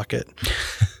his pocket,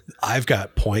 I've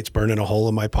got points burning a hole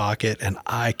in my pocket, and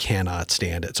I cannot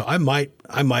stand it. So I might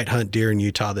hunt deer in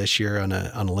Utah this year on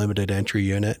a limited entry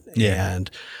unit. Yeah.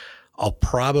 And I'll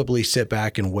probably sit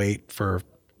back and wait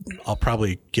I'll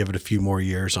probably give it a few more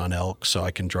years on elk so I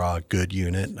can draw a good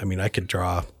unit. I mean, I could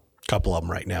draw a couple of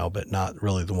them right now, but not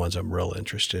really the ones I'm real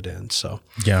interested in. So,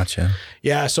 gotcha.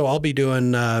 Yeah. So I'll be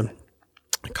doing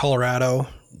Colorado,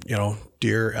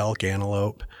 deer, elk,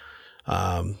 antelope.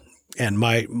 And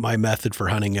my method for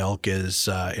hunting elk is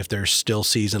if there's still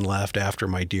season left after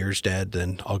my deer's dead,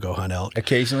 then I'll go hunt elk.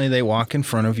 Occasionally they walk in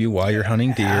front of you while you're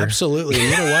hunting deer. Absolutely. And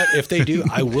you know what? If they do,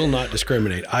 I will not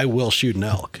discriminate. I will shoot an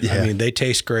elk. Yeah. I mean, they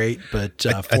taste great, but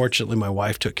fortunately my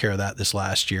wife took care of that this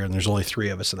last year, and there's only 3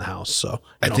 of us in the house. So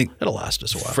I think it'll last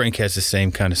us a while. Frank has the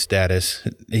same kind of status.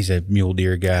 He's a mule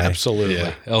deer guy. Absolutely.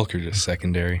 Yeah. Elk are just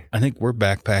secondary. I think we're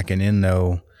backpacking in,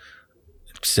 though,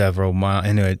 several miles.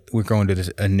 Anyway, we're going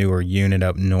to a newer unit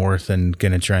up north and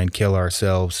going to try and kill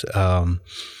ourselves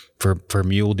for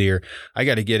mule deer. I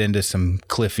got to get into some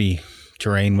cliffy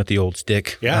terrain with the old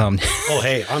stick. Yeah.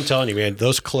 Hey, I'm telling you, man,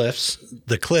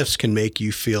 the cliffs can make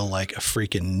you feel like a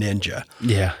freaking ninja.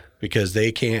 Yeah. Because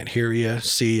they can't hear you,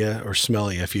 see you, or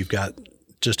smell you if you've got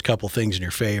just a couple things in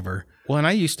your favor. Well, and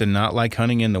I used to not like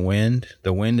hunting in the wind.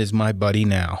 The wind is my buddy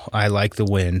now. I like the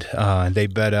wind. They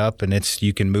bed up, and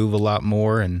you can move a lot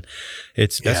more, and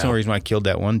that's the only reason why I killed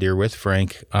that one deer with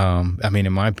Frank. I mean,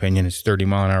 in my opinion, it's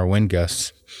 30-mile-an-hour wind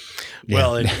gusts. Yeah.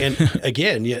 Well, and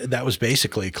again, that was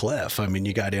basically a cliff. I mean,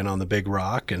 you got in on the big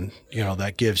rock, and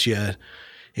that gives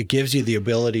you the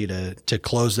ability to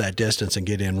close that distance and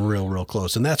get in real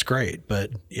close, and that's great. But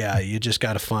yeah, you just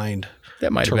got to find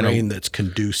that might terrain have been that's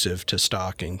conducive to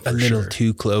stalking. For a little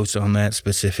too close on that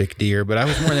specific deer, but I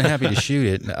was more than happy to shoot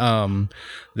it.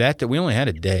 That we only had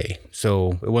a day,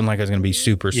 so it wasn't like I was going to be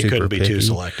super You couldn't be picky. Too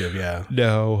selective, yeah.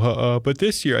 No, but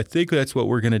this year I think that's what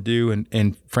we're going to do.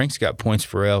 And Frank's got points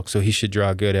for elk, so he should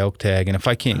draw a good elk tag. And if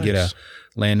I can't get a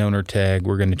landowner tag,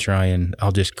 we're going to try and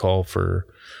I'll just call for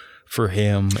for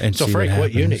him. And So, see Frank, what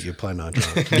happens. unit you plan on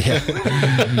drawing?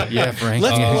 Yeah, Frank.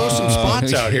 Let's blow some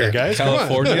spots out here, guys. Come on.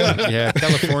 California. Yeah,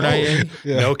 California.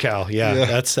 No Cal. Yeah,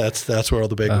 that's where all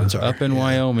the big ones are. Up in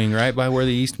Wyoming, right by where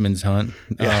the Eastmans hunt.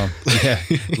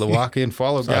 Walk in,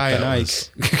 follow Guy and Ike.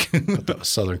 That was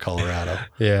Southern Colorado.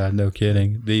 Yeah, no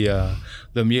kidding.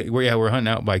 We're hunting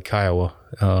out by Kiowa.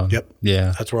 Yep.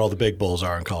 Yeah, That's where all the big bulls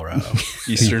are in Colorado.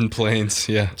 Eastern Plains.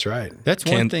 Yeah. That's right. that's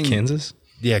one thing. Kansas.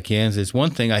 Yeah, Kansas. One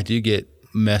thing I do get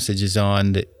messages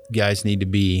on that guys need to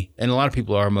be, and a lot of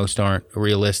people aren't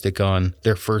realistic on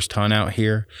their first hunt out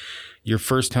here. Your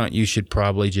first hunt, you should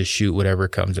probably just shoot whatever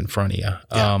comes in front of you.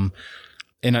 Yeah.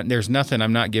 And there's nothing,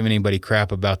 I'm not giving anybody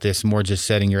crap about this, more just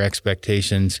setting your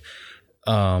expectations.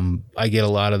 I get a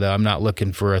lot of I'm not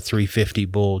looking for a 350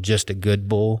 bull, just a good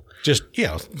bull. Just,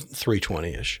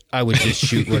 320-ish. I would just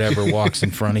shoot whatever walks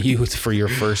in front of you for your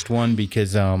first one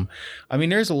because,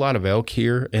 there's a lot of elk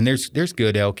here and there's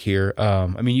good elk here.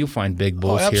 You'll find big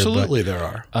bulls absolutely here. there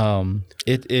are.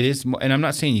 It is, and I'm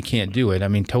not saying you can't do it. I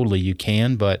mean, totally you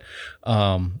can, but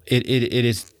it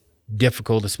is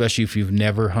difficult, especially if you've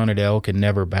never hunted elk and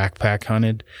never backpack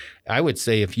hunted. I would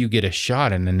say if you get a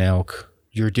shot in an elk,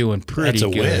 you're doing pretty That's a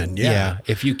good. win, yeah.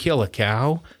 If you kill a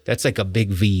cow, that's like a big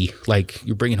V. Like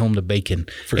you're bringing home the bacon.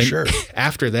 For And sure.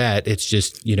 After that, it's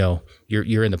just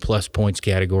you're in the plus points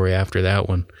category after that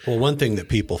one. Well, one thing that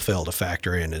people fail to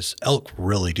factor in is elk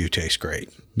really do taste great.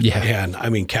 Yeah.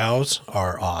 And cows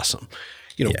are awesome.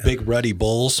 Big ruddy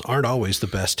bulls aren't always the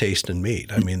best tasting meat.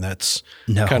 That's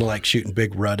No. kind of like shooting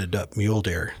big rutted up mule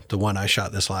deer. The one I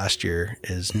shot this last year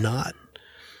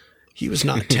he was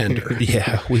not tender.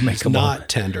 Yeah, we make them not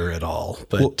tender at all.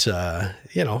 But,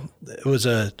 it was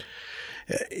and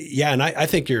I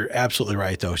think you're absolutely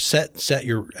right, though. Set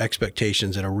your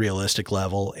expectations at a realistic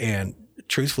level and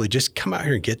truthfully just come out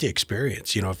here and get the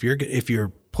experience. If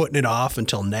you're putting it off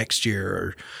until next year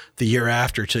or the year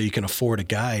after till you can afford a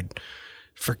guide,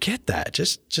 forget that.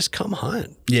 Just come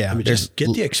hunt. Yeah, just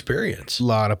get the experience. A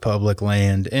lot of public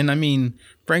land. And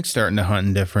Frank's starting to hunt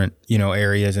in different,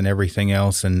 areas and everything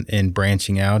else and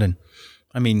branching out. And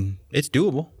it's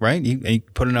doable, right? You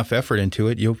put enough effort into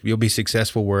it, you'll be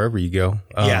successful wherever you go.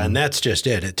 And that's just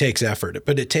it. It takes effort,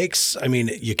 but it takes,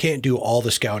 you can't do all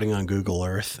the scouting on Google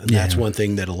Earth. And that's one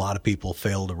thing that a lot of people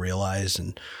fail to realize.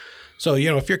 And so,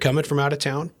 if you're coming from out of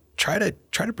town, try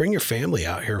to bring your family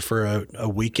out here for a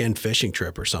weekend fishing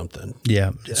trip or something.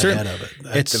 Yeah. Ahead of it.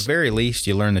 At the very least,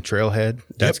 you learn the trailhead.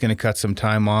 That's going to cut some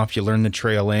time off. You learn the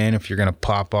trail in if you're going to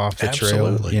pop off the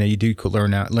Absolutely. trail. You do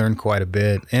learn quite a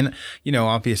bit. And,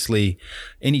 obviously,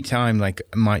 anytime, like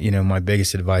my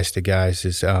biggest advice to guys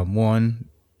is one,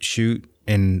 shoot,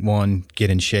 and one,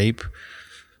 get in shape.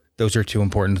 Those are two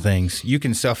important things. You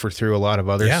can suffer through a lot of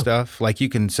other stuff. Like you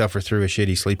can suffer through a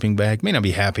shitty sleeping bag. May not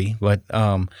be happy, but,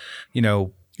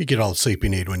 you get all the sleep you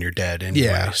need when you're dead anyway.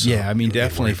 Yeah, so yeah. you don't need to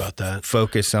Definitely worry about that.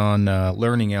 focus on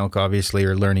learning elk, obviously,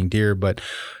 or learning deer. But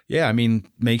yeah,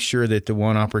 make sure that the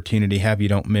one opportunity you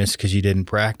don't miss because you didn't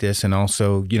practice, and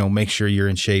also make sure you're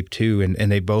in shape too.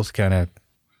 And they both kind of,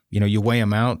 you weigh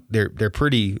them out. They're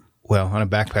pretty well on a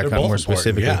backpack hunt more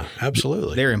specifically. Yeah,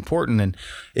 absolutely. They're important. And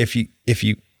if you,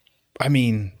 how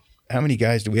many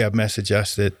guys do we have message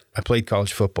us that I played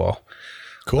college football?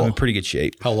 Cool. I'm in pretty good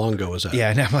shape. How long ago was that?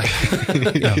 Yeah, and I'm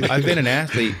like, I've been an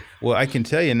athlete. Well, I can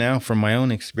tell you now from my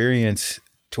own experience,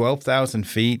 12,000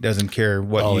 feet doesn't care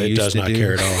what you used to do. It does not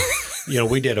care at all.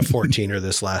 We did a 14er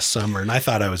this last summer, and I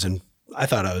thought I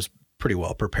was pretty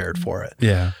well prepared for it.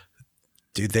 Yeah,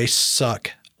 dude, they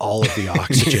suck all of the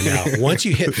oxygen out. Once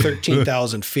you hit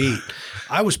 13,000 feet,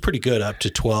 I was pretty good up to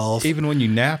 12. Even when you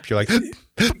nap, you're like,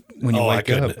 when you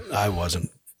wake up. I wasn't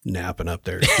napping up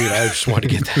there. Dude, I just wanted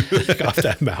to get that off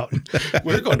that mountain.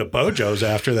 We were going to Bojo's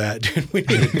after that, dude. We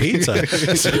needed pizza.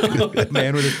 So,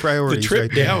 man with his priorities. The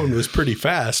trip right down was pretty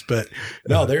fast, but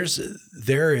no, there's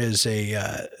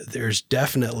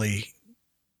definitely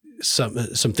some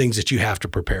things that you have to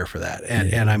prepare for that.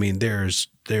 And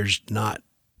there's not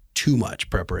too much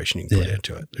preparation you can put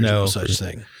into it. There's no such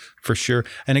thing. For sure.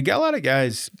 And a lot of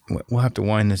guys, we'll have to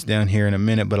wind this down here in a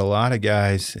minute, but a lot of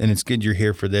guys, and it's good you're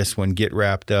here for this one, get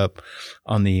wrapped up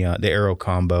on the arrow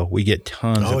combo. We get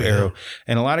tons of arrow.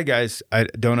 And a lot of guys, I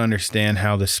don't understand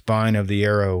how the spine of the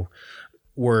arrow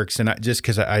works. And just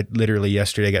because I literally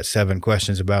yesterday got 7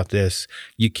 questions about this,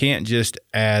 you can't just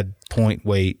add point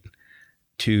weight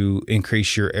to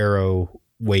increase your arrow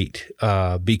weight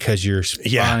because your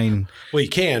spine. Well, you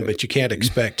can, but you can't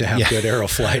expect to have good arrow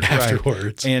flight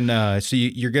afterwards. And so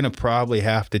you're going to probably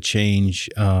have to change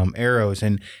arrows.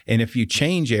 And if you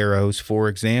change arrows, for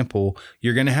example,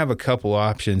 you're going to have a couple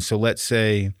options. So let's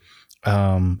say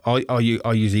I'll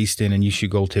use Easton and you shoot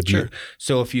gold tip. Sure.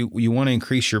 So if you want to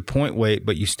increase your point weight,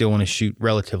 but you still want to shoot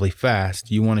relatively fast,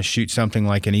 you want to shoot something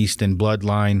like an Easton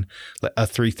Bloodline, a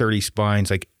 330 spines,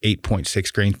 like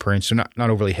 8.6 grains per inch. So not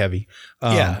overly heavy.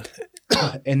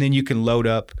 And then you can load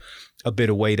up a bit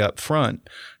of weight up front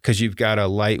because you've got a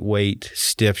lightweight,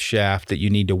 stiff shaft that you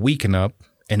need to weaken up.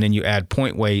 And then you add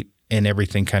point weight and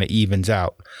everything kind of evens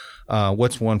out.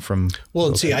 What's one from?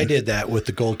 Well, see, I did that with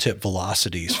the gold tip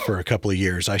velocities for a couple of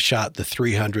years. I shot the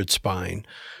 300 spine,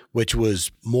 which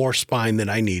was more spine than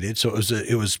I needed. So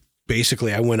it was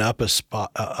basically I went up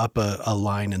a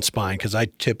line in spine because I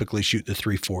typically shoot the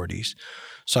 340s.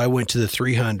 So I went to the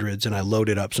 300s and I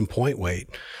loaded up some point weight,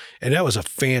 and that was a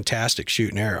fantastic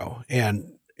shooting arrow.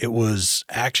 And it was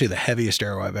actually the heaviest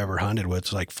arrow I've ever hunted with.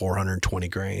 It's like 420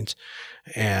 grains,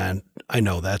 and I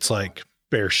know that's like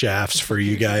bare shafts for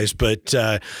you guys, but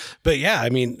yeah, I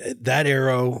mean, that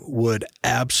arrow would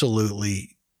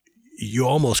absolutely, you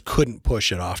almost couldn't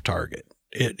push it off target.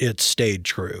 It stayed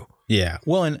true. Yeah.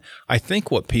 Well, and I think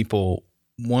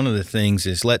one of the things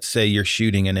is, let's say you're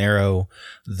shooting an arrow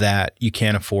that you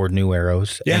can't afford new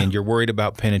arrows, and you're worried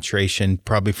about penetration,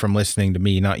 probably from listening to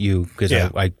me, not you, because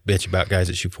I bitch about guys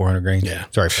that shoot 400 grains. Yeah.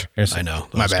 Sorry. I know.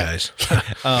 My bad. Guys.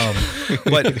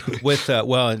 But with,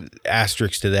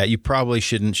 asterisk to that, you probably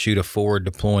shouldn't shoot a forward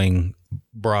deploying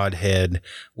broadhead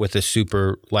with a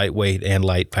super lightweight and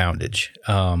light poundage.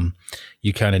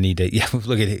 You kind of need to,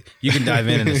 look at it. You can dive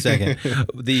in a second.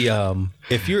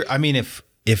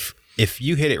 If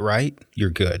you hit it right, you're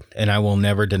good. And I will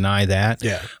never deny that.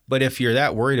 Yeah. But if you're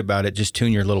that worried about it, just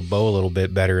tune your little bow a little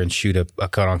bit better and shoot a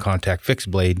cut on contact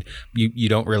fixed blade. You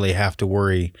don't really have to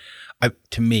worry.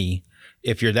 To me,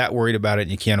 if you're that worried about it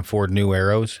and you can't afford new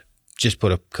arrows, just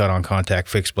put a cut on contact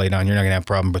fixed blade on. You're not going to have a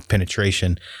problem with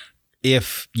penetration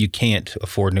if you can't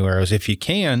afford new arrows. If you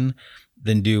can,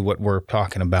 then do what we're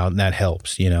talking about, and that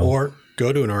helps, Or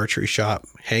go to an archery shop,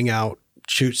 hang out,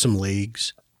 shoot some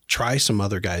leagues, try some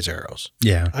other guys' arrows.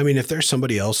 Yeah. I mean, if there's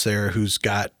somebody else there who's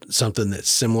got something that's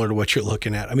similar to what you're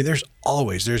looking at, I mean, there's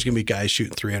going to be guys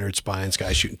shooting 300 spines,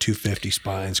 guys shooting 250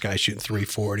 spines, guys shooting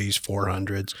 340s,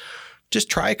 400s. Just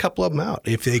try a couple of them out.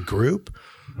 If they group,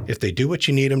 if they do what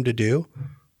you need them to do.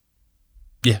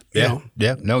 Yeah. No,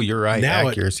 you're right. Now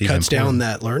Accuracy it cuts down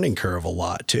that learning curve a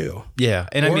lot too. Yeah.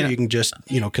 And or you can just,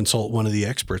 consult one of the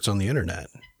experts on the internet.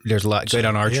 There's a lot. Go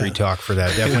down Archery Talk for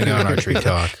that. Definitely go on Archery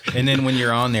Talk. And then when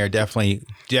you're on there, definitely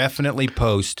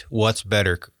post what's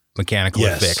better, mechanical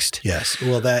or fixed. Yes.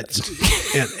 Well, that's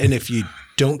and if you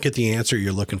don't get the answer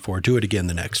you're looking for, do it again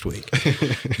the next week.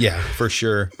 Yeah, for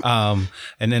sure. And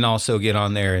then also get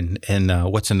on there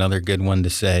and what's another good one to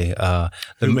say?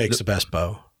 Who makes the best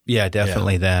bow? Yeah,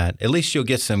 definitely that. At least you'll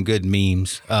get some good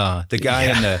memes. The guy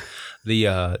in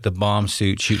the bomb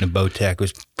suit shooting a Bowtech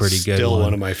was pretty good. Still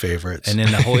one of my favorites. And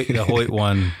then the Hoyt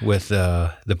one with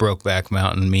the Brokeback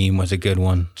Mountain meme was a good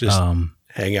one. Just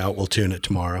hang out. We'll tune it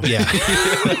tomorrow. Yeah.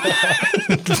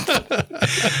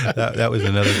 that was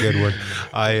another good one.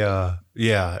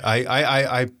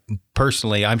 I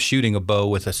personally, I'm shooting a bow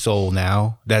with a soul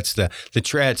now. That's the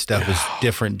trad stuff is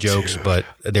different jokes, but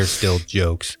they're still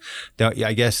jokes.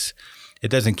 I guess it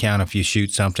doesn't count if you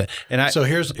shoot something. So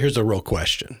here's a real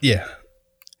question. Yeah.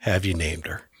 Have you named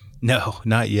her? No,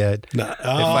 not yet. Not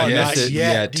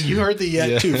yet. You heard the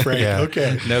yet too, Frank. Yeah.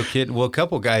 Okay. No kidding. Well, a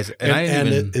couple guys.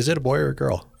 Is it a boy or a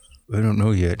girl? I don't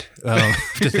know yet.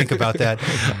 To think about that.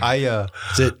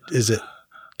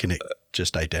 Can it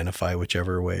just identify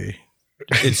whichever way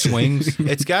it swings?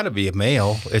 It's got to be a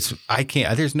male.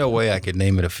 There's no way I could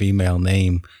name it a female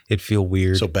name. It'd feel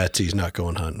weird. So Betsy's not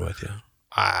going hunting with you.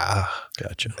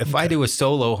 Gotcha. If I do a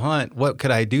solo hunt, what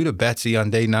could I do to Betsy on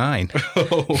day 9?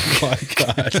 Oh my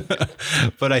God.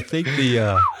 But I think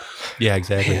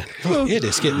exactly. Man, it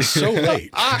is getting so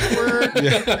late. Awkward.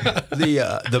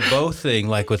 The bow thing,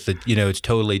 like with the, it's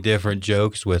totally different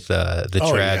jokes with the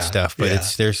trad stuff,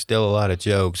 but there's still a lot of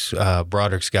jokes.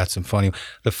 Broderick's got some funny.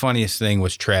 The funniest thing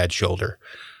was trad shoulder,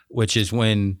 which is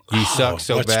when you suck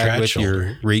so bad with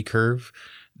your recurve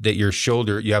that your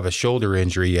shoulder, you have a shoulder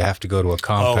injury, you have to go to a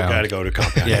compound. Oh, got to go to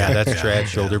compound. Yeah, that's trad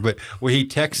shoulder. But where he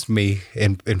texts me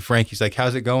and Frank, he's like,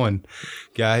 "How's it going,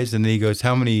 guys?" And then he goes,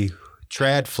 "How many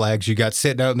trad flags you got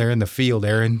sitting out there in the field,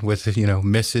 Aaron, with,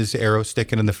 Mrs. Arrow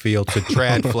sticking in the field?" So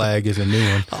trad flag is a new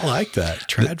one. I like that.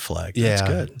 Trad flag. That's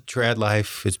good. Trad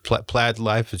life is plaid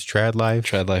life is trad life.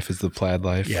 Trad life is the plaid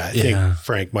life. Yeah, I think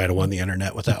Frank might have won the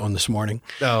internet with that one this morning.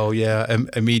 Oh, yeah.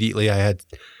 Immediately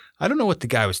I don't know what the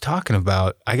guy was talking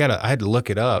about. I had to look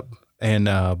it up, and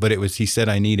but he said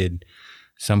I needed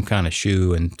some kind of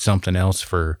shoe and something else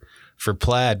for for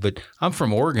plaid, but I'm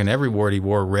from Oregon. Everybody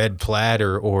wore red plaid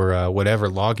or whatever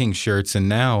logging shirts, and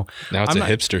now it's a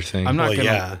hipster thing. I'm not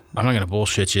gonna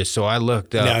bullshit you. So I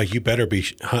looked up. Now you better be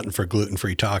hunting for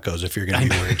gluten-free tacos if you're going to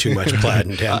be wearing too much plaid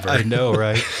in Denver. I know,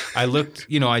 right? I looked.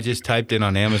 I just typed in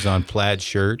on Amazon plaid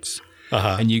shirts,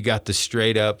 and you got the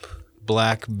straight up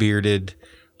black bearded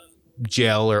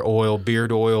gel or oil,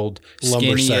 beard oiled,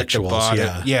 skinny at the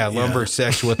bottom. Yeah,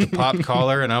 lumbersexual with the pop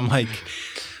collar, and I'm like,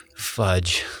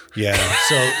 fudge. Yeah,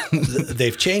 so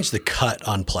they've changed the cut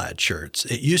on plaid shirts.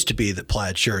 It used to be that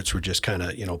plaid shirts were just kind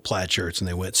of, plaid shirts and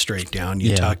they went straight down.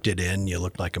 You tucked it in, you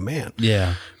looked like a man.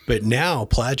 Yeah. But now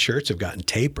plaid shirts have gotten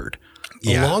tapered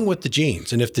along with the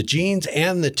jeans. And if the jeans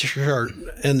and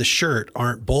the shirt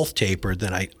aren't both tapered,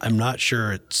 then I'm not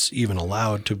sure it's even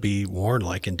allowed to be worn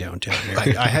like in downtown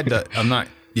area. I had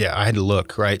to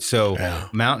look, right? So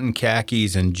Mountain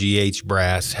Khakis and GH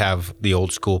Brass have the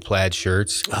old school plaid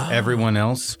shirts. Oh. Everyone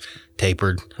else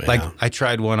tapered. Yeah. Like I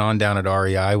tried one on down at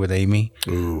REI with Amy.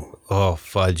 Ooh. Oh,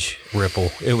 fudge,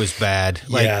 ripple. It was bad.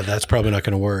 That's probably not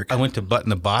going to work. I went to button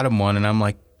the bottom one and I'm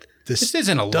like, this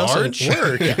isn't a large.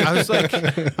 Work. I was like,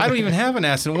 I don't even have an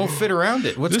ass and it won't fit around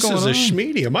it. What's going on? This is a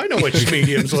schmedium. I know what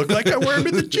schmediums look like. I wear them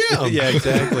in the gym. Yeah,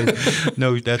 exactly.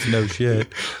 No, that's no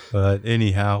shit. But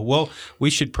anyhow, well, we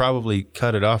should probably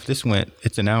cut it off.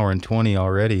 It's an hour and 20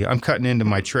 already. I'm cutting into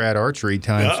my trad archery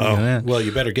time. Well,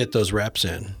 you better get those reps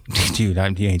in. Dude,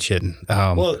 you ain't shitting.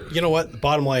 Well, you know what? The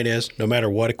bottom line is, no matter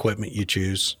what equipment you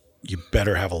choose, you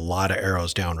better have a lot of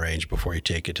arrows downrange before you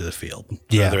take it to the field.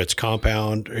 Yeah. Whether it's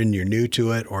compound and you're new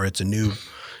to it or it's a new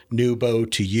bow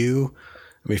to you.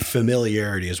 I mean,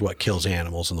 familiarity is what kills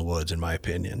animals in the woods, in my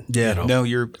opinion. Yeah, no,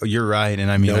 you're right.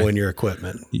 And I mean, knowing your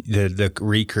equipment. The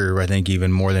recurve, I think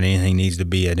even more than anything needs to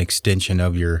be an extension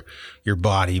of your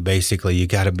body. Basically, you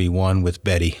got to be one with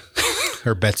Betty.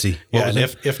 Or Betsy. And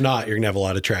if not, you're going to have a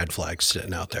lot of trad flags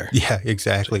sitting out there. Yeah,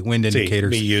 exactly. Wind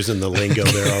indicators. Me using the lingo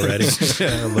there already.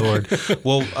 Yeah, Lord.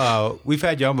 Well, we've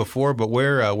had you on before, but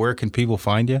where can people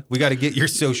find you? We got to get your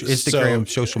Instagram,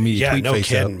 social media, tweet face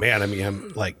kidding, up. Man. I mean,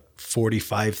 I'm like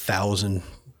 45,000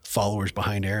 followers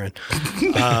behind Aaron.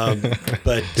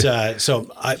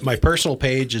 So my personal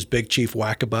page is Big Chief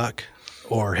Whack-A-Buck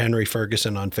or Henry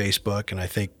Ferguson on Facebook, and I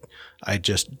think I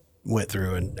just went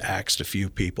through and axed a few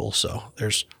people, so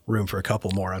there's room for a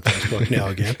couple more on Facebook now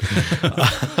again.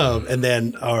 And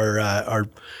then I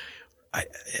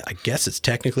guess it's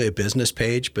technically a business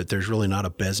page, but there's really not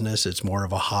a business. It's more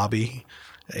of a hobby,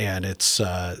 and it's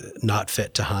Not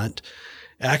Fit to Hunt.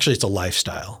 Actually, it's a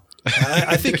lifestyle.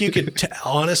 I think you could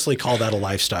honestly call that a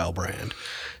lifestyle brand.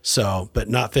 So, but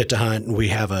Not Fit to Hunt, and we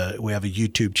have a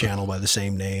YouTube channel by the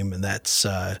same name, and that's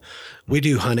we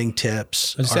do hunting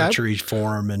tips, archery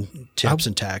form, and tips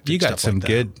and tactics. You got some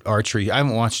good archery. I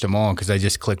haven't watched them all because I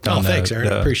just clicked on. Thanks,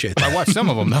 Aaron. I appreciate that. I watched some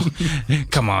of them though.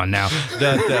 Come on now,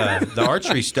 the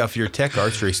archery stuff, your tech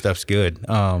archery stuff's good.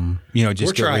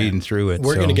 Just reading through it.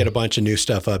 We're going to get a bunch of new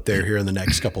stuff up there here in the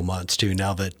next couple months too.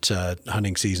 Now that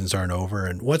hunting seasons aren't over,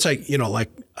 and once hey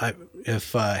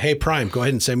Prime, go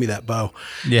ahead and send me that bow.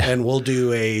 Yeah, and we'll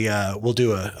do a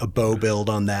bow build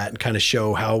on that and kind of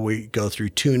show how we go through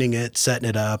tuning it, setting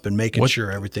it up, and making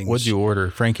sure everything's. What'd you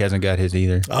order? Frank hasn't got his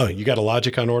either. Oh, you got a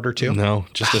Logic on order too? No,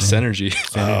 just a Synergy.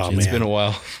 Oh, it's been a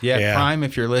while. Yeah, Prime,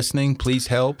 if you're listening, please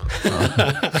help.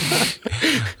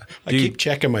 I keep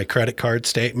checking my credit card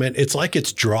statement. It's like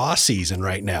it's draw season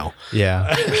right now.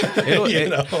 Yeah.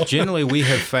 Generally, we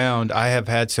have found, I have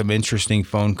had some interesting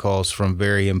phone calls from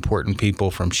very important people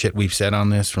from shit we've said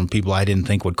on this, from people I didn't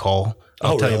think would call.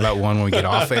 I'll tell you about one when we get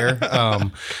off air.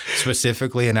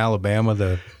 Specifically in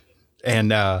Alabama,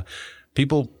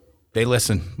 people, they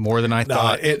listen more than I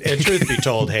thought. And truth be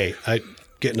told, hey, I'm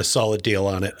getting a solid deal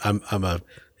on it. I'm a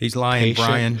He's lying,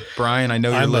 patient. Brian, I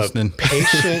know you're listening. A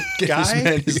patient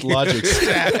guy. His Logic.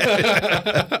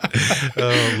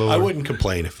 Oh, Lord. I wouldn't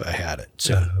complain if I had it.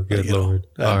 So, good Lord.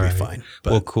 That'd be fine.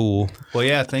 But, well, cool. Well,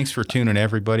 yeah, thanks for tuning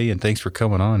everybody, and thanks for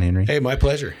coming on, Henry. Hey, my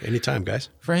pleasure. Anytime, guys.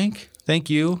 Frank,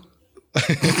 thank you. I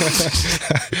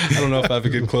don't know if I have a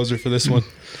good closer for this one.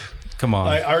 Come on.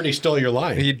 I already stole your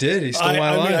line. He did. He stole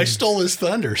my line. I stole his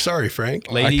thunder. Sorry,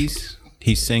 Frank. Ladies,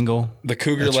 he's single. The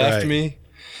cougar left me.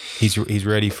 He's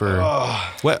ready for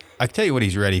what? I tell you what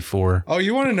he's ready for. Oh,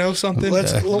 you want to know something?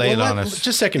 Lay it on us. Just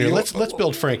a second here. Let's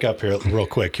build Frank up here real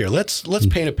quick here. Let's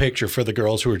paint a picture for the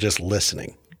girls who are just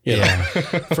listening. Yeah.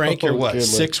 Frank, you're what?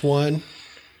 6'1"?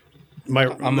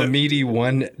 I'm a meaty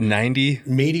 190.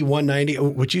 Meaty 190.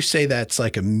 Would you say that's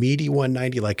like a meaty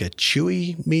 190, like a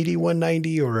chewy meaty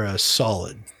 190, or a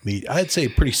solid meat? I'd say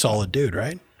a pretty solid dude,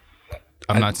 right?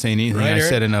 I'm not saying anything. Right, I Eric?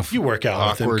 said enough. You work out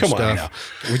with him. awkward Come on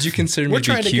stuff. now. Would you consider me We're to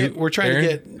trying be to cute? get. We're trying Aaron?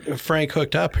 to get Frank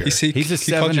hooked up here. He's a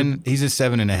he called you- He's a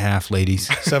 7.5, ladies.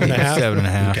 7.5.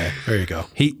 7.5. Okay, there you go.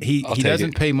 He take doesn't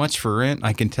it. pay much for rent.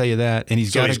 I can tell you that, and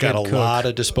he's So got he's a good got a cook. lot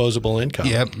of disposable income.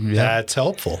 Yep. That's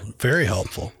helpful. Very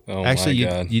helpful. Oh Actually, my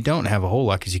God. you don't have a whole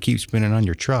lot because you keep spinning on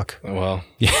your truck. Well,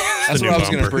 Yeah. that's the what new I was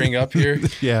going to bumper. bring up here.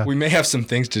 Yeah. We may have some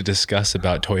things to discuss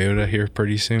about Toyota here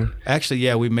pretty soon. Actually,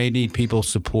 yeah, we may need people's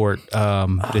support.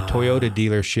 The Toyota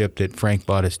dealership that Frank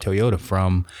bought his Toyota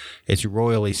from, it's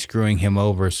royally screwing him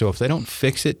over. So if they don't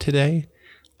fix it today,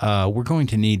 we're going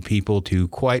to need people to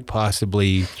quite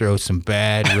possibly throw some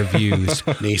bad reviews.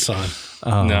 Nissan.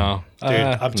 No. Dude,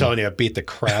 I'm telling you, I beat the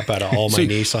crap out of all my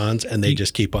Nissans, and they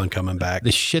just keep on coming back.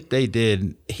 The shit they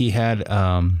did, he had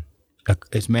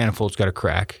his manifold's got a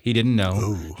crack. He didn't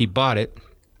know. He bought it,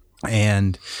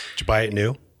 and Did you buy it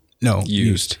new? no,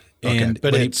 Used. And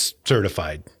But he- it's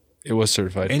certified. It was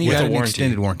certified and he with got a an warranty.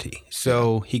 extended warranty.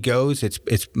 So he goes, it's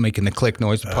making the click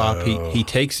noise, the pop. He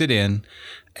takes it in,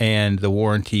 and the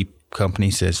warranty company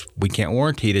says we can't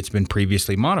warranty it. It's been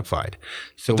previously modified.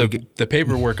 So The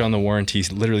paperwork on the warranty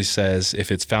literally says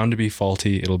if it's found to be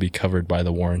faulty, it'll be covered by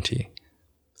the warranty.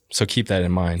 So keep that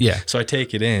in mind. Yeah. So I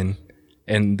take it in,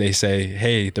 and they say,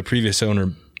 "Hey, the previous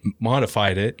owner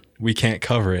modified it. We can't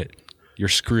cover it. You're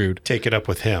screwed." Take it up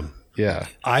with him. Yeah.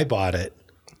 I bought it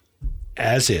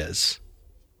as is.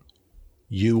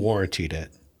 You warrantied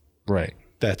it. Right.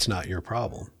 That's not your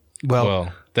problem.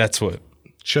 Well, that's what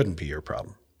Shouldn't be your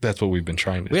problem. we've been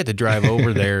trying to. we had to drive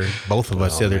over there, both of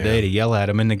us, the other day to yell at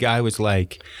him. And the guy was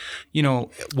like, one.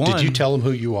 Did you tell him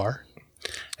who you are?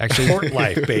 Actually, Tort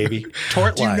life, baby.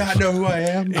 Tort life. know who I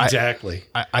am? Exactly.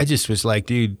 I just was like,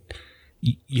 dude,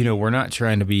 we're not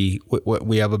trying to be,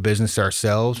 we have a business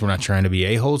ourselves. We're not trying to be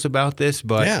a-holes about this,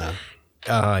 but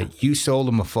Yeah. you sold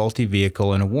him a faulty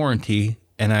vehicle and a warranty.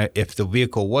 And if the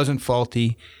vehicle wasn't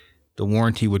faulty, the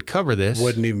warranty would cover this.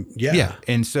 Wouldn't even. Yeah. Yeah.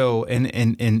 And so,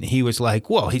 and he was like,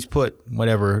 well, he's put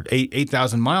whatever,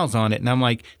 8,000 miles on it. And I'm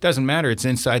like, doesn't matter. It's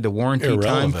inside the warranty time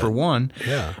Irrelevant. for one.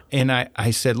 Yeah. And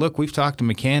I said, look, we've talked to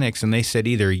mechanics and they said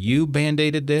either you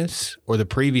band-aided this or the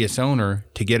previous owner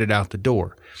to get it out the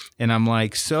door. And I'm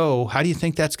like, so how do you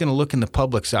think that's going to look in the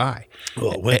public's eye?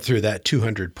 Well, it went through that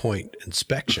 200-point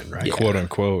inspection, right? Quote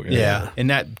unquote. And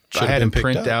that Should've I had been him picked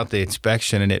print up. out the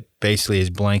inspection and it basically is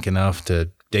blank enough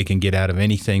they can get out of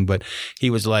anything. But he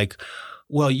was like,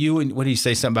 well, what did he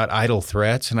say? Something about idle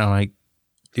threats? And I'm like,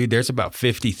 dude, there's about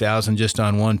 50,000 just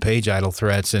on one page idle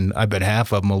threats. And I bet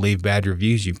half of them will leave bad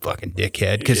reviews, you fucking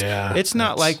dickhead. Because it's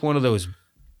not like one of those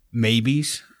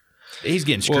maybes. He's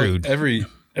getting screwed. Well,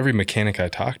 every mechanic I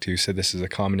talked to said this is a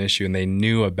common issue, and they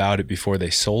knew about it before they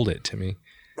sold it to me.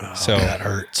 So That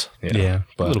hurts. yeah,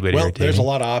 a little bit Well, irritating. there's a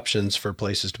lot of options for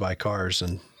places to buy cars,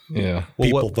 and yeah.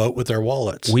 people vote with their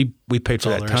wallets. We paid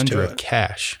for all that there is to Tundra it.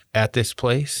 cash at this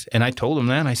place, and I told him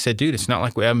that. I said, "Dude, it's not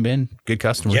like we haven't been good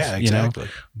customers." Yeah, exactly.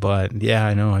 But yeah,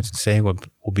 I know. I'd say we'll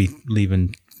be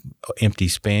leaving empty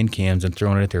span cans and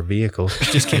throwing it at their vehicles.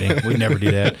 Just kidding. We'd never do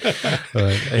that.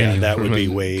 But yeah, anyway. that would be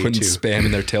way Putting too. spam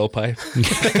in their tailpipe.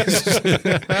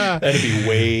 That'd be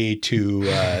way too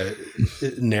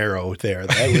narrow there.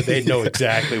 They'd know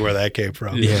exactly where that came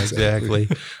from. Yeah, exactly.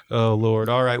 Oh Lord.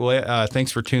 All right. Well,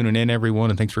 thanks for tuning in, everyone,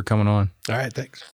 and thanks for coming on. All right, thanks.